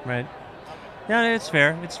 Right. Yeah, it's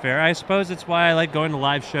fair. I suppose it's why I like going to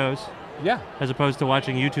live shows. Yeah. As opposed to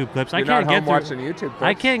watching YouTube clips. You're not home watching YouTube clips.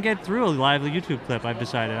 I can't get through a live YouTube clip, I've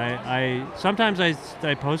decided. Sometimes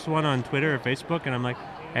I post one on Twitter or Facebook, and I'm like,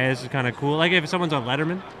 hey, this is kind of cool. Like if someone's on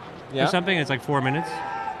Letterman or something, it's like 4 minutes.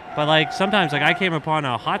 But like sometimes, like I came upon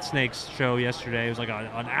a Hot Snakes show yesterday. It was like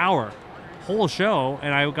an hour, whole show,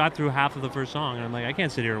 and I got through half of the first song, and I'm like, I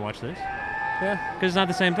can't sit here and watch this. Yeah. Because it's not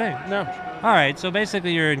the same thing. No. All right, so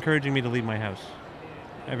basically you're encouraging me to leave my house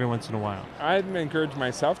every once in a while. I'd encourage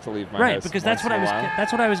myself to leave my house. Right, because that's what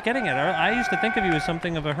I was getting at. I used to think of you as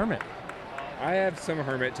something of a hermit. I have some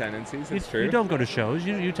hermit tendencies. It's true. You don't go to shows.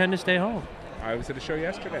 You tend to stay home. I was at a show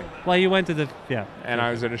yesterday. Well, you went to the And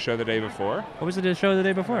I was at a show the day before. What was the show the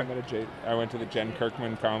day before? I went to the Jen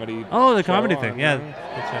Kirkman comedy. Oh, the comedy thing. Yeah,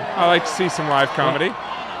 that's right. I like to see some live comedy.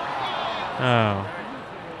 Oh,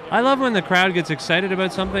 I love when the crowd gets excited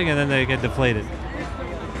about something and then they get deflated.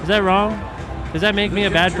 Is that wrong? Does that make me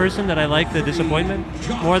a bad person that I like the disappointment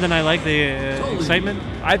more than I like the excitement?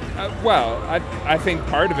 I think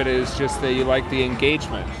part of it is just that you like the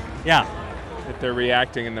engagement. Yeah. That they're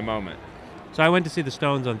reacting in the moment. So I went to see the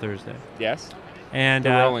Stones on Thursday. Yes. And the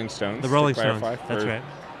Rolling Stones. The Rolling Stones. That's right.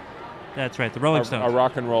 That's right. The Rolling Stones. A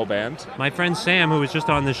rock and roll band. My friend Sam, who was just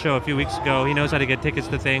on this show a few weeks ago, he knows how to get tickets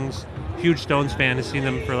to things. Huge Stones fan. Has seen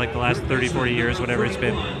them for like the last 30, 40 years, whatever it's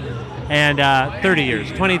been. And 30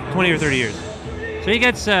 years, 20 or 30 years. So he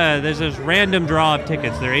gets, there's this random draw of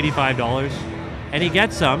tickets. They're $85. And he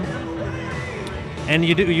gets some. And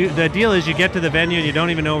the deal is you get to the venue and you don't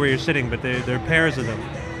even know where you're sitting, but there are pairs of them.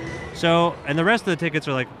 So, and the rest of the tickets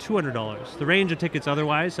are like $200. The range of tickets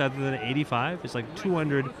otherwise, other than $85, is like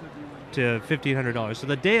 $200 to $1,500. So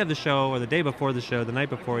the day of the show, or the day before the show, the night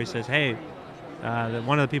before, he says, hey,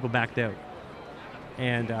 one of the people backed out.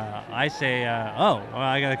 And I say, well,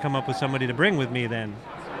 I got to come up with somebody to bring with me then.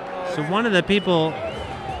 So one of the people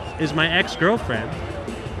is my ex-girlfriend.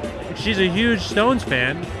 She's a huge Stones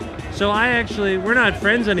fan. So we're not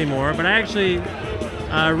friends anymore, but I actually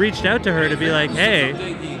reached out to her to be like, hey,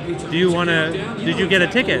 did you get a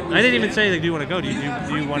ticket? I didn't even say, like, do you want to go? Do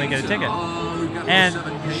you want to get a ticket?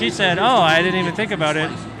 And she said, "Oh, I didn't even think about it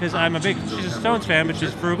because she's a Stones fan, but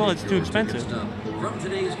she's frugal. It's too expensive."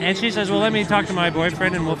 And she says, "Well, let me talk to my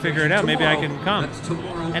boyfriend and we'll figure it out. Maybe I can come."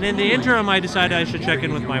 And in the interim, I decided I should check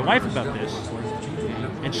in with my wife about this.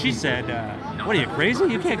 And she said, "What are you, crazy?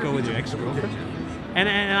 You can't go with your ex-girlfriend." And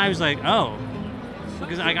I was like, "Oh."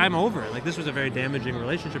 Because I'm over it. Like, this was a very damaging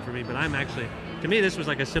relationship for me, but I'm actually, to me, this was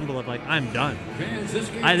like a symbol of like, I'm done.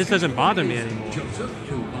 This doesn't bother me anymore.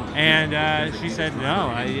 And she said,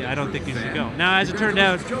 "No, I don't think you should go." Now, as it turned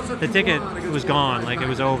out, the ticket was gone. Like, it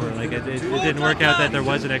was over. Like, it didn't work out that there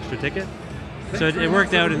was an extra ticket. So it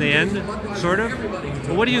worked out in the end, sort of.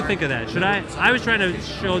 But what do you think of that? I was trying to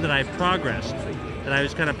show that I progressed, that I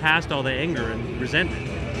was kind of past all the anger and resentment.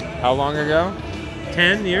 How long ago?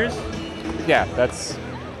 10 years? Yeah, that's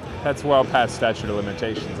well past statute of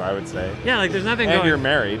limitations, I would say. Yeah, like there's nothing And you're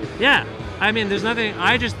married. Yeah. I mean, there's nothing.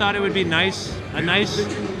 I just thought it would be nice, a nice,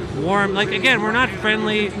 warm, like, again, we're not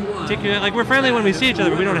friendly, particularly, like, we're friendly when we see each other,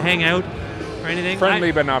 but we don't hang out or anything.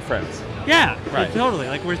 Friendly, but not friends. Yeah, right. Totally.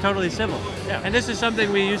 Like, we're totally civil. Yeah. And this is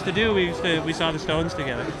something we used to do. We saw the Stones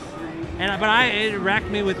together. But it racked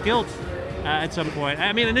me with guilt at some point.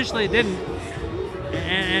 I mean, initially it didn't.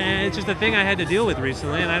 And it's just a thing I had to deal with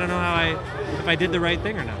recently, and I don't know if I did the right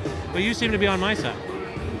thing or not. But you seem to be on my side.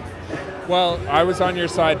 Well, I was on your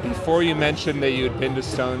side before you mentioned that you'd been to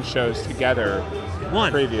Stones shows together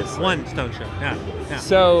previously. One Stones show, yeah.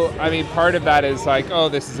 So, I mean, part of that is like, oh,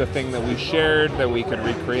 this is a thing that we shared, that we could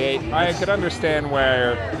recreate. I could understand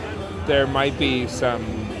where there might be some...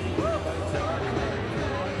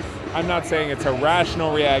 I'm not saying it's a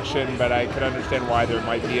rational reaction, but I could understand why there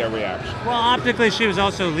might be a reaction. Well, optically, she was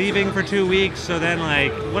also leaving for 2 weeks, so then,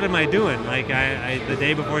 like, what am I doing? Like, the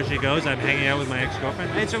day before she goes, I'm hanging out with my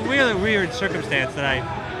ex-girlfriend. It's a really weird circumstance that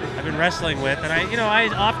I've been wrestling with, and I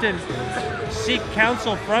often seek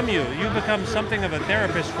counsel from you. You've become something of a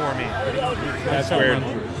therapist for me. That's weird.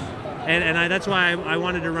 And that's why I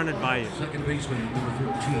wanted to run it by you.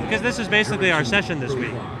 Because this is basically our session this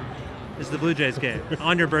week. It's the Blue Jays game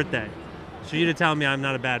on your birthday. So you to tell me I'm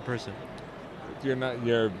not a bad person. You're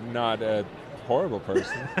not a horrible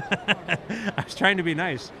person. I was trying to be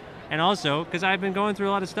nice. And also, because I've been going through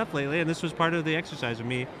a lot of stuff lately, and this was part of the exercise of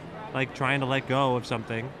me, like, trying to let go of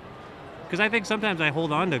something. Because I think sometimes I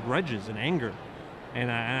hold on to grudges and anger.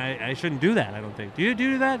 And I shouldn't do that, I don't think. Do you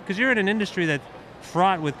do that? Because you're in an industry that's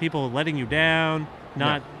fraught with people letting you down,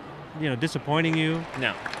 not, disappointing you.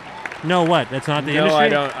 No. No, what? That's not the industry?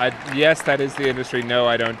 No, I don't. Yes, that is the industry. No,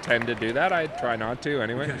 I don't tend to do that. I try not to,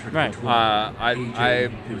 anyway. Right. I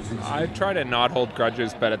try to not hold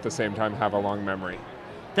grudges, but at the same time have a long memory.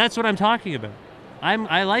 That's what I'm talking about.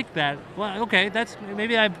 I like that. Well, okay,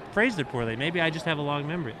 maybe I phrased it poorly. Maybe I just have a long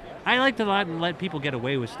memory. I like to let people get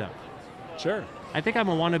away with stuff. Sure. I think I'm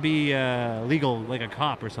a wannabe legal, like a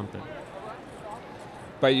cop or something.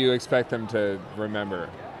 But you expect them to remember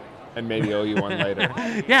and maybe owe you one later.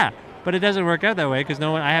 Yeah. But it doesn't work out that way because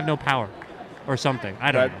I have no power or something.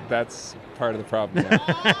 I don't know. That's part of the problem. Yeah.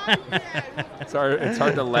 It's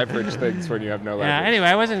hard to leverage things when you have no leverage. Yeah, anyway,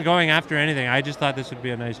 I wasn't going after anything. I just thought this would be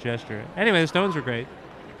a nice gesture. Anyway, the Stones were great.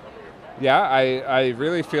 Yeah, I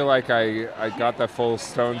really feel like I got the full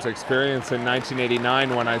Stones experience in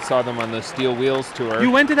 1989 when I saw them on the Steel Wheels tour. You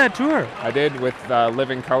went to that tour? I did, with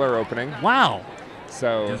Living Colour opening. Wow.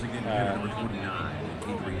 So...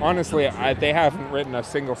 honestly, they haven't written a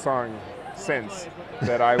single song since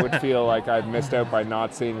that I would feel like I've missed out by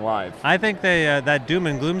not seeing live. I think that Doom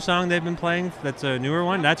and Gloom song they've been playing, that's a newer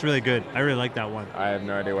one, that's really good. I really like that one. I have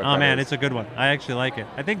no idea what that is. Oh, man, it's a good one. I actually like it.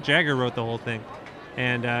 I think Jagger wrote the whole thing.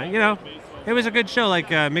 And, it was a good show. Like,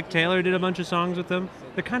 Mick Taylor did a bunch of songs with them.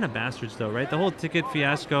 They're kind of bastards, though, right? The whole ticket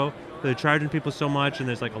fiasco, they're charging people so much, and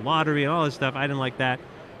there's, like, a lottery and all this stuff. I didn't like that.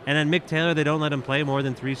 And then Mick Taylor, they don't let him play more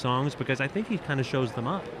than 3 songs because I think he kind of shows them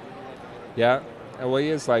up. Yeah. Well, he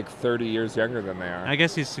is like 30 years younger than they are. I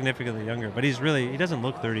guess he's significantly younger, but he doesn't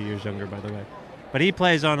look 30 years younger, by the way. But he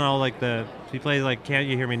plays on all he plays like Can't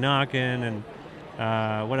You Hear Me Knocking, and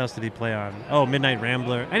what else did he play on? Oh, Midnight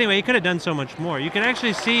Rambler. Anyway, he could have done so much more. You can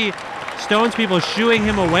actually see Stones people shooing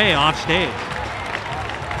him away off stage.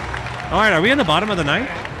 All right, are we in the bottom of the ninth?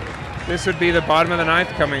 This would be the bottom of the ninth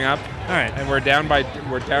coming up. All right. And we're down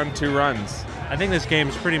 2 runs. I think this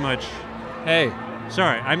game's pretty much... Hey.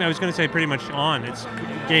 Sorry, I was going to say pretty much on. It's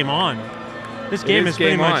game on. This game is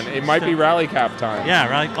pretty game much... on. It might be rally cap time. Yeah,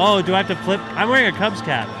 rally... Oh, do I have to flip? I'm wearing a Cubs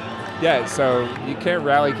cap. Yeah, so you can't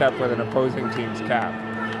rally cap with an opposing team's cap.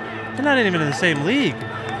 They're not even in the same league.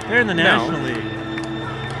 They're in the National League.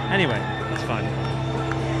 Anyway, it's fun.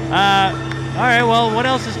 All right, well, what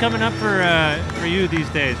else is coming up for you these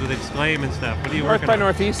days with Exclaim and stuff? What are you North working by on?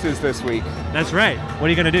 Northeast is this week. That's right. What are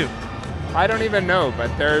you going to do? I don't even know,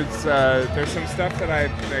 but there's some stuff that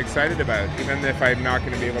I'm excited about, even if I'm not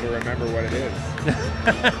going to be able to remember what it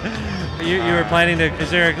is. You were planning to?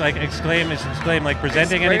 Is there like Exclaim? Is Exclaim like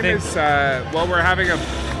presenting Exclaim anything? Is, well, we're having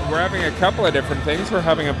a couple of different things. We're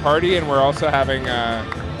having a party, and we're also having a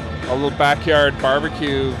little backyard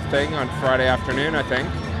barbecue thing on Friday afternoon, I think,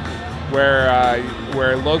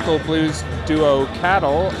 where local blues duo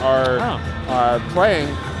Cattle are playing,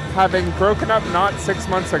 having broken up not 6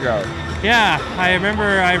 months ago. Yeah, I remember.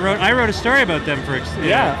 I wrote a story about them for.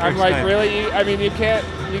 I'm like, really? I mean, you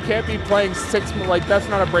can't be playing 6 months. Like, that's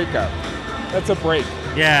not a breakup. That's a break.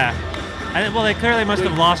 Yeah. Well, they clearly must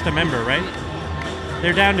have lost a member, right?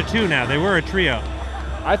 They're down to 2 now. They were a trio.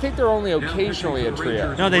 I think they're only occasionally a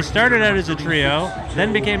trio. No, they started out as a trio,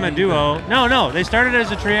 then became a duo. No, they started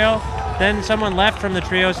as a trio, then someone left from the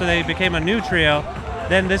trio, so they became a new trio.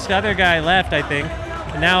 Then this other guy left, I think,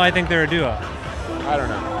 and now I think they're a duo. I don't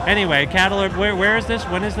know. Anyway, Cattle, where is this?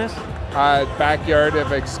 When is this? Backyard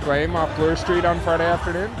of Exclaim off Bloor Street on Friday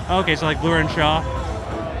afternoon. Okay, so like Bloor and Shaw.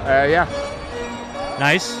 Yeah.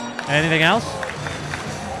 Nice. Anything else?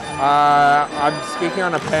 I'm speaking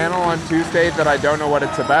on a panel on Tuesday that I don't know what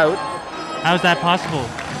it's about. How's that possible?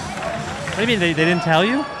 What do you mean, they didn't tell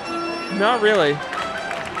you? Not really.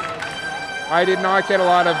 I did not get a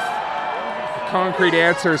lot of concrete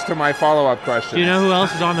answers to my follow-up questions. Do you know who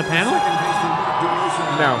else is on the panel?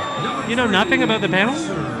 No. You know nothing about the panel?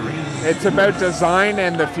 It's about design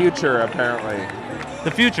and the future, apparently.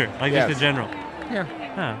 The future, like Yes. just in general? Yeah.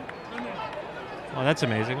 Huh. Well, that's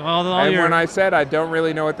amazing. When I said, I don't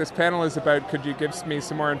really know what this panel is about, could you give me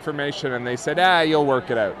some more information? And they said, you'll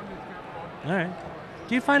work it out. All right.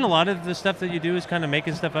 Do you find a lot of the stuff that you do is kind of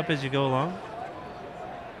making stuff up as you go along?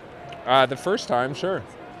 The first time, sure.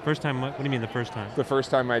 First time, what do you mean the first time? The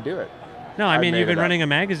first time I do it. No, I mean, made you've been it up. running a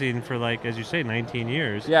magazine for, like, as you say, 19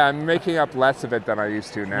 years. Yeah, I'm making up less of it than I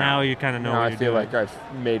used to now. Now you kind of know now what I you're feel doing. like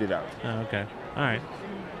I've made it up. Oh, okay. All right.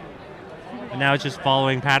 And now it's just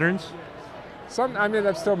following patterns?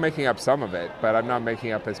 I'm still making up some of it, but I'm not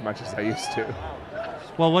making up as much as I used to.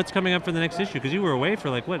 Well, what's coming up for the next issue? Because you were away for,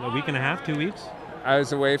 like, what, a week and a half, 2 weeks? I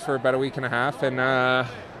was away for about a week and a half, and I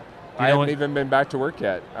haven't even been back to work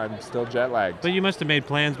yet. I'm still jet lagged. But you must have made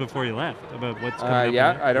plans before you left about what's coming up.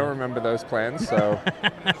 Yeah, I don't remember those plans, so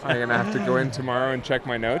I'm going to have to go in tomorrow and check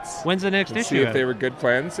my notes. When's the next and issue? See if they were good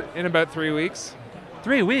plans. In about 3 weeks.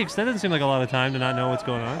 3 weeks? That doesn't seem like a lot of time to not know what's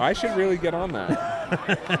going on. I should really get on that.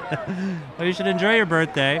 Well, you should enjoy your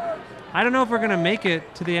birthday. I don't know if we're going to make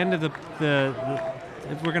it to the end of the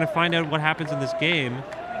if we're going to find out what happens in this game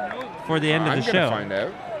for the end of the show. I'm going to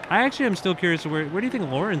find out. I actually am still curious where do you think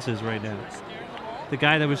Lawrence is right now? The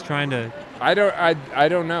guy that was trying to... I don't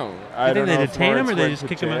know. I don't know. They if detain him or Lawrence they went just to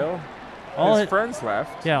kick him jail. out? His friends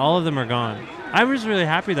left. Yeah, all of them are gone. I was really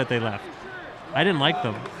happy that they left. I didn't like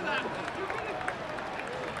them.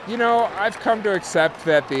 You know, I've come to accept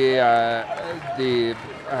that the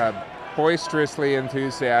boisterously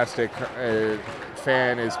enthusiastic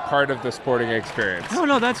fan is part of the sporting experience.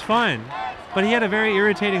 No, that's fine. But he had a very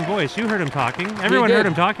irritating voice. You heard him talking. Everyone heard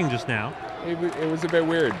him talking just now. It was a bit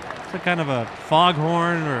weird. It's a kind of a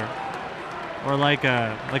foghorn or like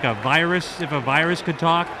a virus. If a virus could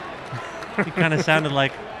talk, he kind of sounded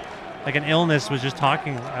like an illness was just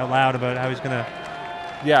talking out loud about how he's going to...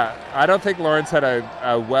 Yeah, I don't think Lawrence had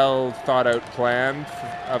a well thought out plan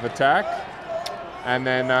of attack, and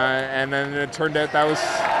then it turned out that was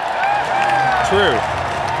true.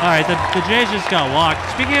 All right, the Jays just got walked.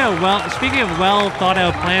 Speaking of well thought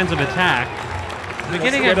out plans of attack,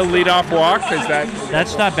 beginning of a lead off walk is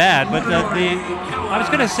that's not bad. But I was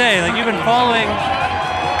gonna say, like, you've been following.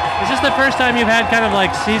 Is this the first time you've had kind of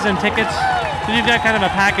like season tickets? So you've got kind of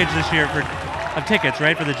a package this year of tickets,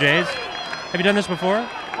 right, for the Jays? Have you done this before?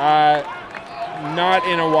 Not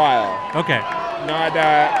in a while. Okay.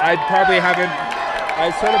 I probably haven't. I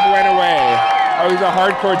sort of went away. I was a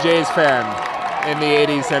hardcore Jays fan in the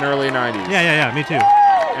 80s and early 90s. Yeah, me too.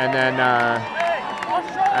 And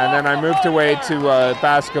then I moved away to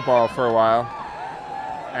basketball for a while,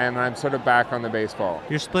 and I'm sort of back on the baseball.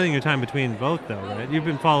 You're splitting your time between both, though, right? You've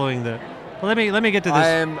been following the... Well, let me get to this.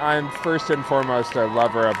 I'm first and foremost a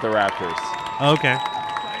lover of the Raptors. Okay.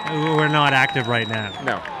 We're not active right now.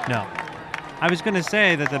 No. I was going to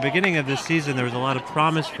say that at the beginning of this season, there was a lot of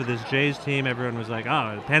promise for this Jays team. Everyone was like,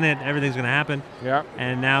 oh, pennant, everything's going to happen. Yeah.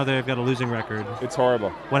 And now they've got a losing record. It's horrible.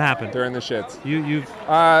 What happened? They're in the shits. You've...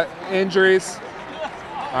 Injuries.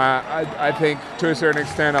 I think, to a certain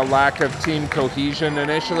extent, a lack of team cohesion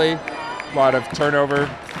initially. A lot of turnover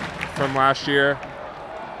from last year.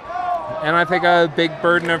 And I think a big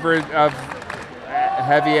burden of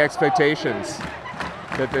heavy expectations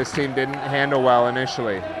that this team didn't handle well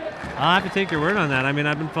initially. I'll have to take your word on that. I mean,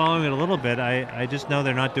 I've been following it a little bit. I just know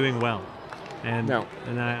they're not doing well. And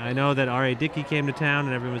I know that R.A. Dickey came to town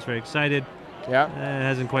and everyone was very excited. Yeah. It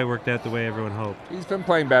hasn't quite worked out the way everyone hoped. He's been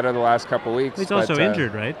playing better the last couple weeks. He's also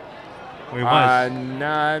injured, right? Or he was?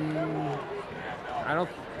 No, I don't.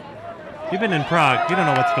 You've been in Prague. You don't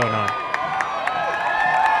know what's going on.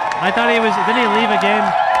 I thought he was. Didn't he leave a game?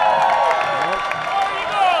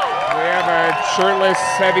 We have a shirtless,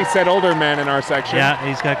 heavy-set older man in our section. Yeah,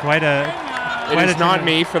 he's got quite a. It is not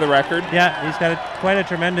me, for the record. Yeah, he's got quite a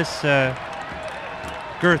tremendous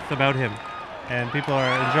girth about him, and people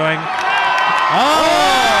are enjoying. Oh!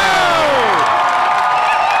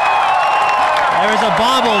 There was a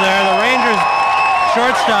bobble there. The Rangers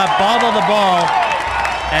shortstop bobbled the ball,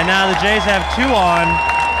 and now the Jays have 2 on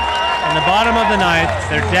in the bottom of the 9th.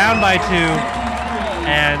 They're down by 2,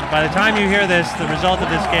 and by the time you hear this, the result of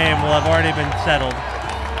this game will have already been settled.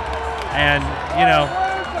 And, you know,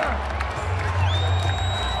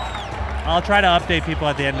 I'll try to update people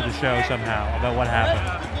at the end of the show somehow about what happened.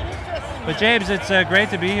 But James, it's great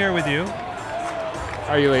to be here with you.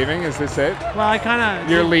 Are you leaving? Is this it? Well, I kind of...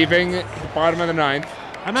 You're leaving the bottom of the 9th.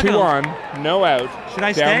 I'm not 2 gonna... on, no out. Should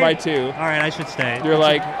I down stay? by 2. All right, I should stay. You're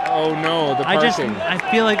like, oh no, the parking. I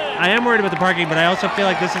feel like I am worried about the parking, but I also feel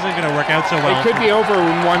like this isn't going to work out so well. It could be over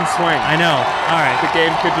in one swing. I know. All right. The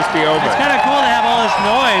game could just be over. It's kind of cool to have all this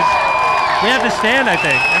noise. We have to stand, I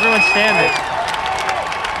think. Everyone's standing.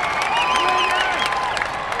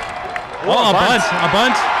 Oh, a bunt. A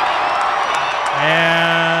bunt.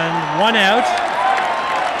 And 1 out.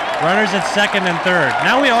 Runners at 2nd and 3rd.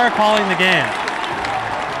 Now we are calling the game.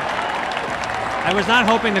 I was not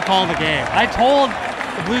hoping to call the game. I told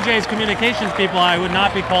the Blue Jays communications people I would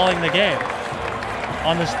not be calling the game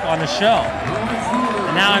on the show.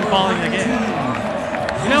 And now I'm calling the game.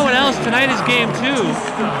 You know what else? Tonight is game 2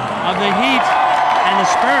 of the Heat and the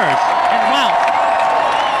Spurs. And wow,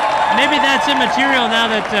 maybe that's immaterial now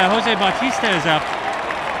that Jose Bautista is up.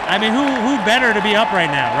 I mean, who better to be up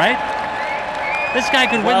right now, right? This guy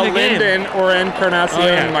could win the game. Linden or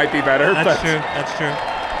Encarnacion might be better. That's true. That's true.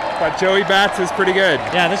 But Joey Bats is pretty good.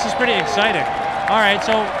 Yeah, this is pretty exciting. All right,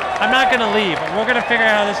 so I'm not going to leave. We're going to figure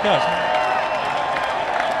out how this goes.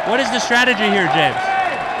 What is the strategy here, James?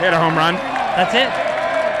 Hit a home run. That's it?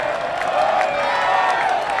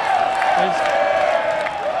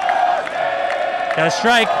 Got a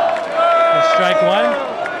strike. Strike 1.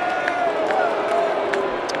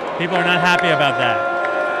 People are not happy about that.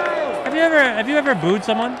 Have you ever booed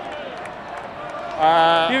someone?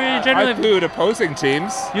 I booed opposing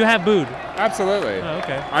teams. You have booed? Absolutely. Oh,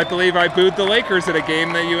 okay. I believe I booed the Lakers at a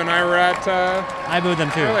game that you and I were at I booed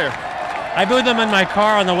them too. Earlier. I booed them in my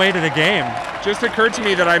car on the way to the game. Just occurred to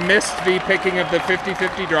me that I missed the picking of the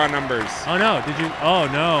 50-50 draw numbers. Oh no, did you? Oh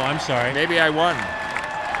no, I'm sorry. Maybe I won.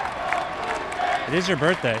 It is your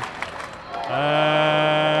birthday.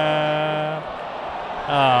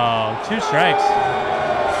 Oh, 2 strikes.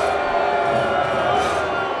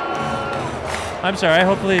 I'm sorry.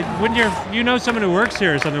 Hopefully, wouldn't you know someone who works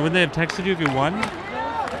here or something? Wouldn't they have texted you if you won?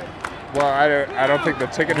 Well, I don't think the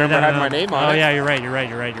ticket number had my name on it. Oh yeah, you're right.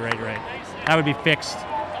 That would be fixed.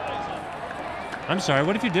 I'm sorry.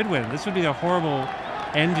 What if you did win? This would be a horrible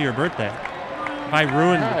end to your birthday. If I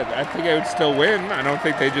ruined. Yeah, I think I would still win. I don't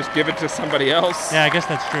think they just give it to somebody else. Yeah, I guess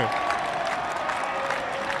that's true.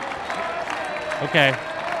 Okay.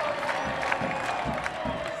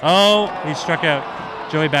 Oh, he struck out.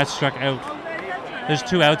 Joey Bats struck out. There's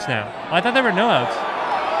 2 outs now. Oh, I thought there were no outs.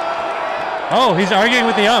 Oh, he's arguing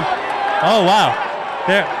with the ump. Oh, wow.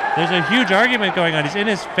 There's a huge argument going on. He's in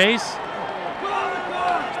his face.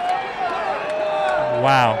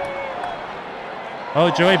 Wow. Oh,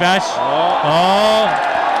 Joey Bats. Oh.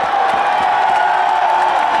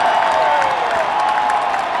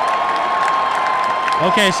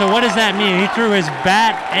 Okay, so what does that mean? He threw his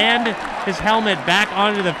bat and his helmet back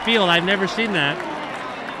onto the field. I've never seen that.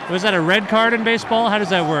 Was that a red card in baseball? How does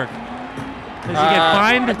that work? Does he get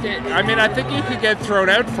fined? I think you could get thrown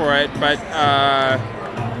out for it, but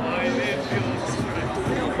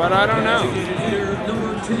I don't know.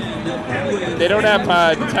 They don't have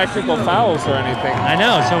technical fouls or anything. I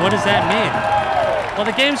know, so what does that mean? Well,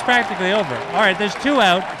 the game's practically over. All right, there's 2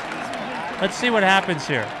 out. Let's see what happens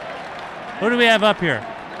here. Who do we have up here?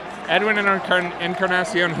 Edwin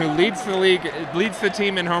Encarnacion, who leads the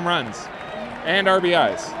team in home runs and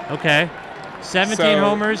RBIs. Okay. 17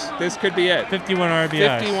 homers. This could be it. 51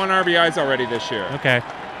 RBIs. 51 RBIs already this year. Okay.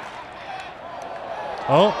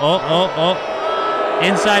 Oh.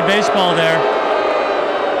 Inside baseball there.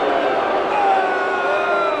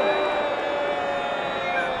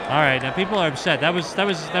 All right, now people are upset. That was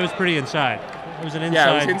pretty inside. It was an inside.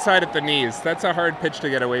 Yeah, it was inside at the knees. That's a hard pitch to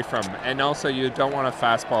get away from. And also, you don't want a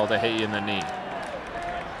fastball to hit you in the knee.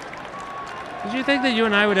 Did you think that you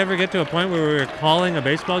and I would ever get to a point where we were calling a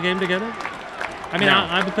baseball game together? I mean, No.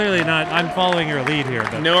 I'm clearly not. I'm following your lead here.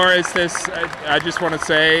 But. Nor is this, I just want to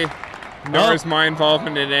say, nor is my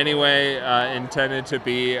involvement in any way intended to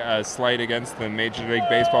be a slight against the Major League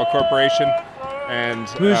Baseball Corporation. And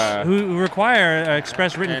who require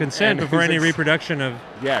express written consent before any reproduction of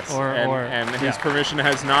his permission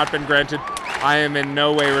has not been granted. I am in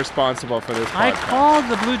no way responsible for this podcast. I called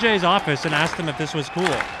the Blue Jays office and asked them if this was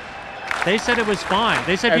cool. They said it was fine.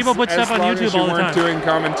 They said people put stuff on YouTube all the time. As long as you weren't doing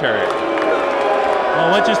commentary. Oh,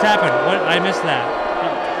 what just happened? I missed that.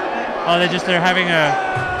 Oh, they're having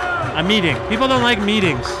a meeting. People don't like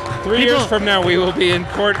meetings. 3 years from now, we will be in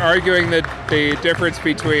court arguing the difference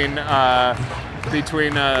between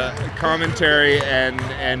commentary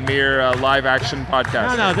and mere live action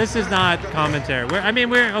podcast. No, this is not commentary.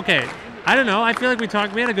 We're okay. I don't know. I feel like we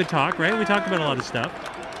had a good talk, right? We talked about a lot of stuff.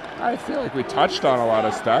 I feel like we touched on a lot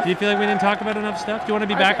of stuff. Do you feel like we didn't talk about enough stuff? Do you want to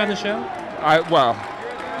be back on the show? I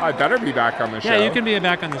better be back on the show. Yeah, you can be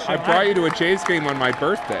back on the show. I brought you to a Jays game on my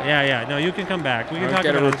birthday. Yeah. No, you can come back. We can talk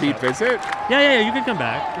get about a repeat visit? Yeah, you can come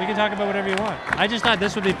back. We can talk about whatever you want. I just thought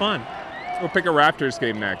this would be fun. We'll pick a Raptors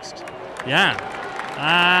game next. Yeah.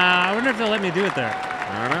 I wonder if they'll let me do it there.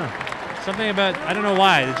 I don't know. Something about, I don't know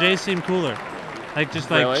why. The Jays seem cooler.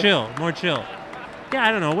 Really? Chill. More chill. Yeah,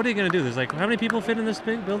 I don't know. What are you going to do? There's how many people fit in this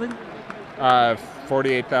big building?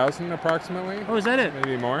 48,000 approximately. Oh, is that it?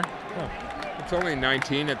 Maybe more. Oh. It's only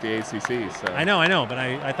 19 at the ACC, so. I know, but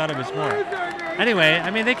I thought it was more. Anyway,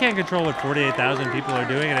 they can't control what 48,000 people are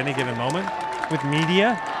doing at any given moment with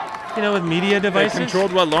media. With media devices. They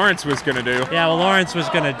controlled what Lawrence was going to do. Yeah, well, Lawrence was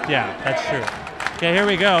going to, that's true. Okay, here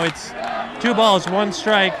we go. It's 2 balls, 1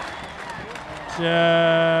 strike.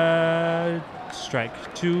 Strike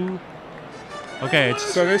 2. Okay,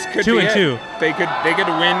 it's so this could 2 be and 2. They could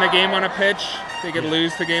win the game on a pitch. They could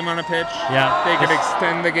lose the game on a pitch. Yeah. They could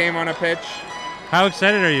extend the game on a pitch. How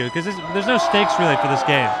excited are you? Because there's no stakes really for this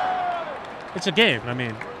game. It's a game.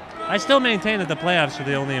 I still maintain that the playoffs are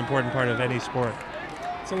the only important part of any sport.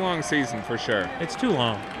 It's a long season for sure. It's too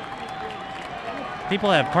long.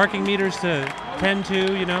 People have parking meters to tend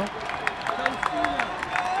to,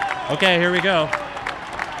 Okay, here we go.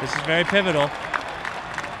 This is very pivotal.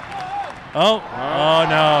 Oh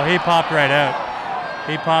no, he popped right out.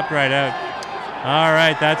 All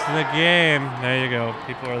right, that's the game. There you go.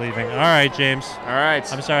 People are leaving. All right, James. All right.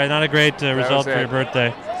 I'm sorry, not a great result for your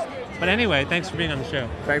birthday. But anyway, thanks for being on the show.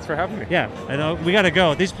 Thanks for having me. Yeah, I know. We got to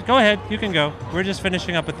go. Go ahead. You can go. We're just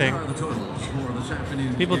finishing up a thing.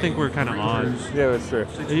 People think we're kind of odd. Yeah, that's true.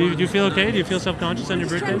 Do you feel okay? Do you feel self-conscious on your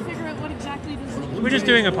birthday? We're just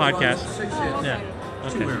doing a podcast. Yeah.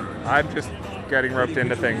 Okay. I'm just getting roped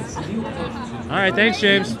into things. All right, thanks,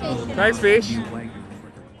 James. Thanks, Vish.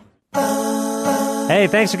 Hey,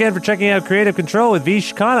 thanks again for checking out Creative Control with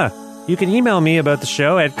Vish Khanna. You can email me about the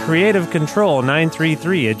show at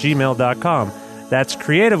creativecontrol933@gmail.com. That's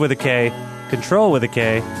creative with a K, control with a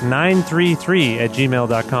K,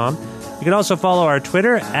 933@gmail.com. You can also follow our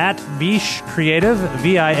Twitter at Vish Creative,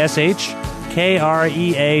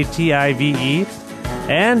 VishKreative.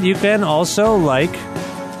 And you can also like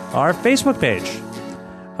our Facebook page.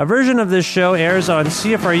 A version of this show airs on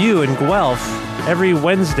CFRU in Guelph every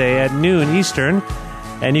Wednesday at noon Eastern,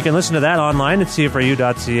 and you can listen to that online at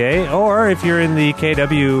cfru.ca, or if you're in the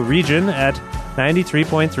KW region at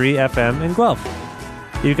 93.3 FM in Guelph.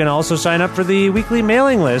 You can also sign up for the weekly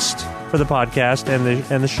mailing list for the podcast and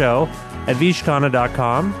the show at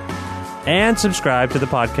vishkhanna.com, and subscribe to the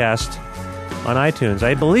podcast on iTunes.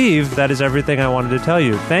 I believe that is everything I wanted to tell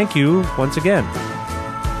you. Thank you once again.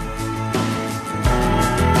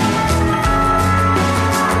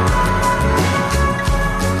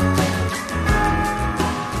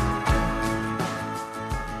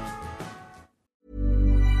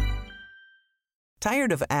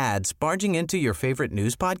 Tired of ads barging into your favorite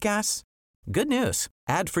news podcasts? Good news.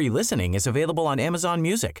 Ad-free listening is available on Amazon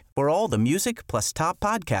Music for all the music plus top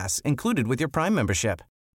podcasts included with your Prime membership.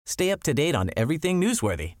 Stay up to date on everything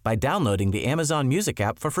newsworthy by downloading the Amazon Music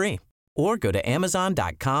app for free, or go to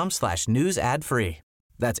amazon.com/news ad free.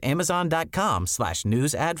 That's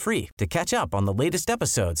amazon.com/news ad free to catch up on the latest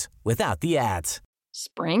episodes without the ads.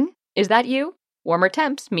 Spring? Is that you? Warmer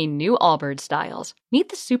temps mean new Allbirds styles. Meet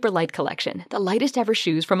the Super Light Collection, the lightest ever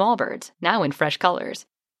shoes from Allbirds, now in fresh colors.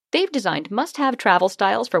 They've designed must-have travel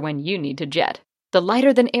styles for when you need to jet. The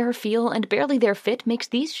lighter-than-air feel and barely-there fit makes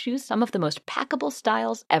these shoes some of the most packable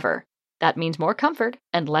styles ever. That means more comfort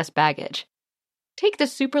and less baggage. Take the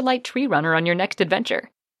Superlight Tree Runner on your next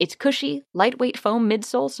adventure. Its cushy, lightweight foam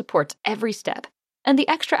midsole supports every step, and the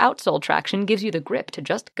extra outsole traction gives you the grip to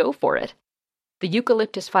just go for it. The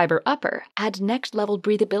eucalyptus fiber upper adds next-level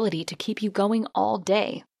breathability to keep you going all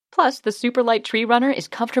day. Plus, the Superlight Tree Runner is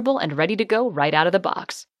comfortable and ready to go right out of the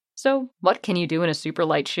box. So, what can you do in a super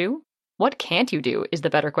light shoe? What can't you do is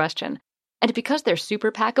the better question. And because they're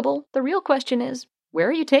super packable, the real question is, where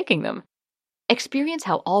are you taking them? Experience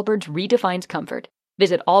how Allbirds redefines comfort.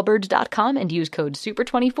 Visit allbirds.com and use code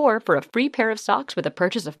SUPER24 for a free pair of socks with a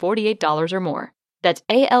purchase of $48 or more. That's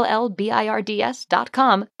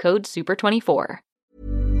ALLBIRDS.com, code SUPER24.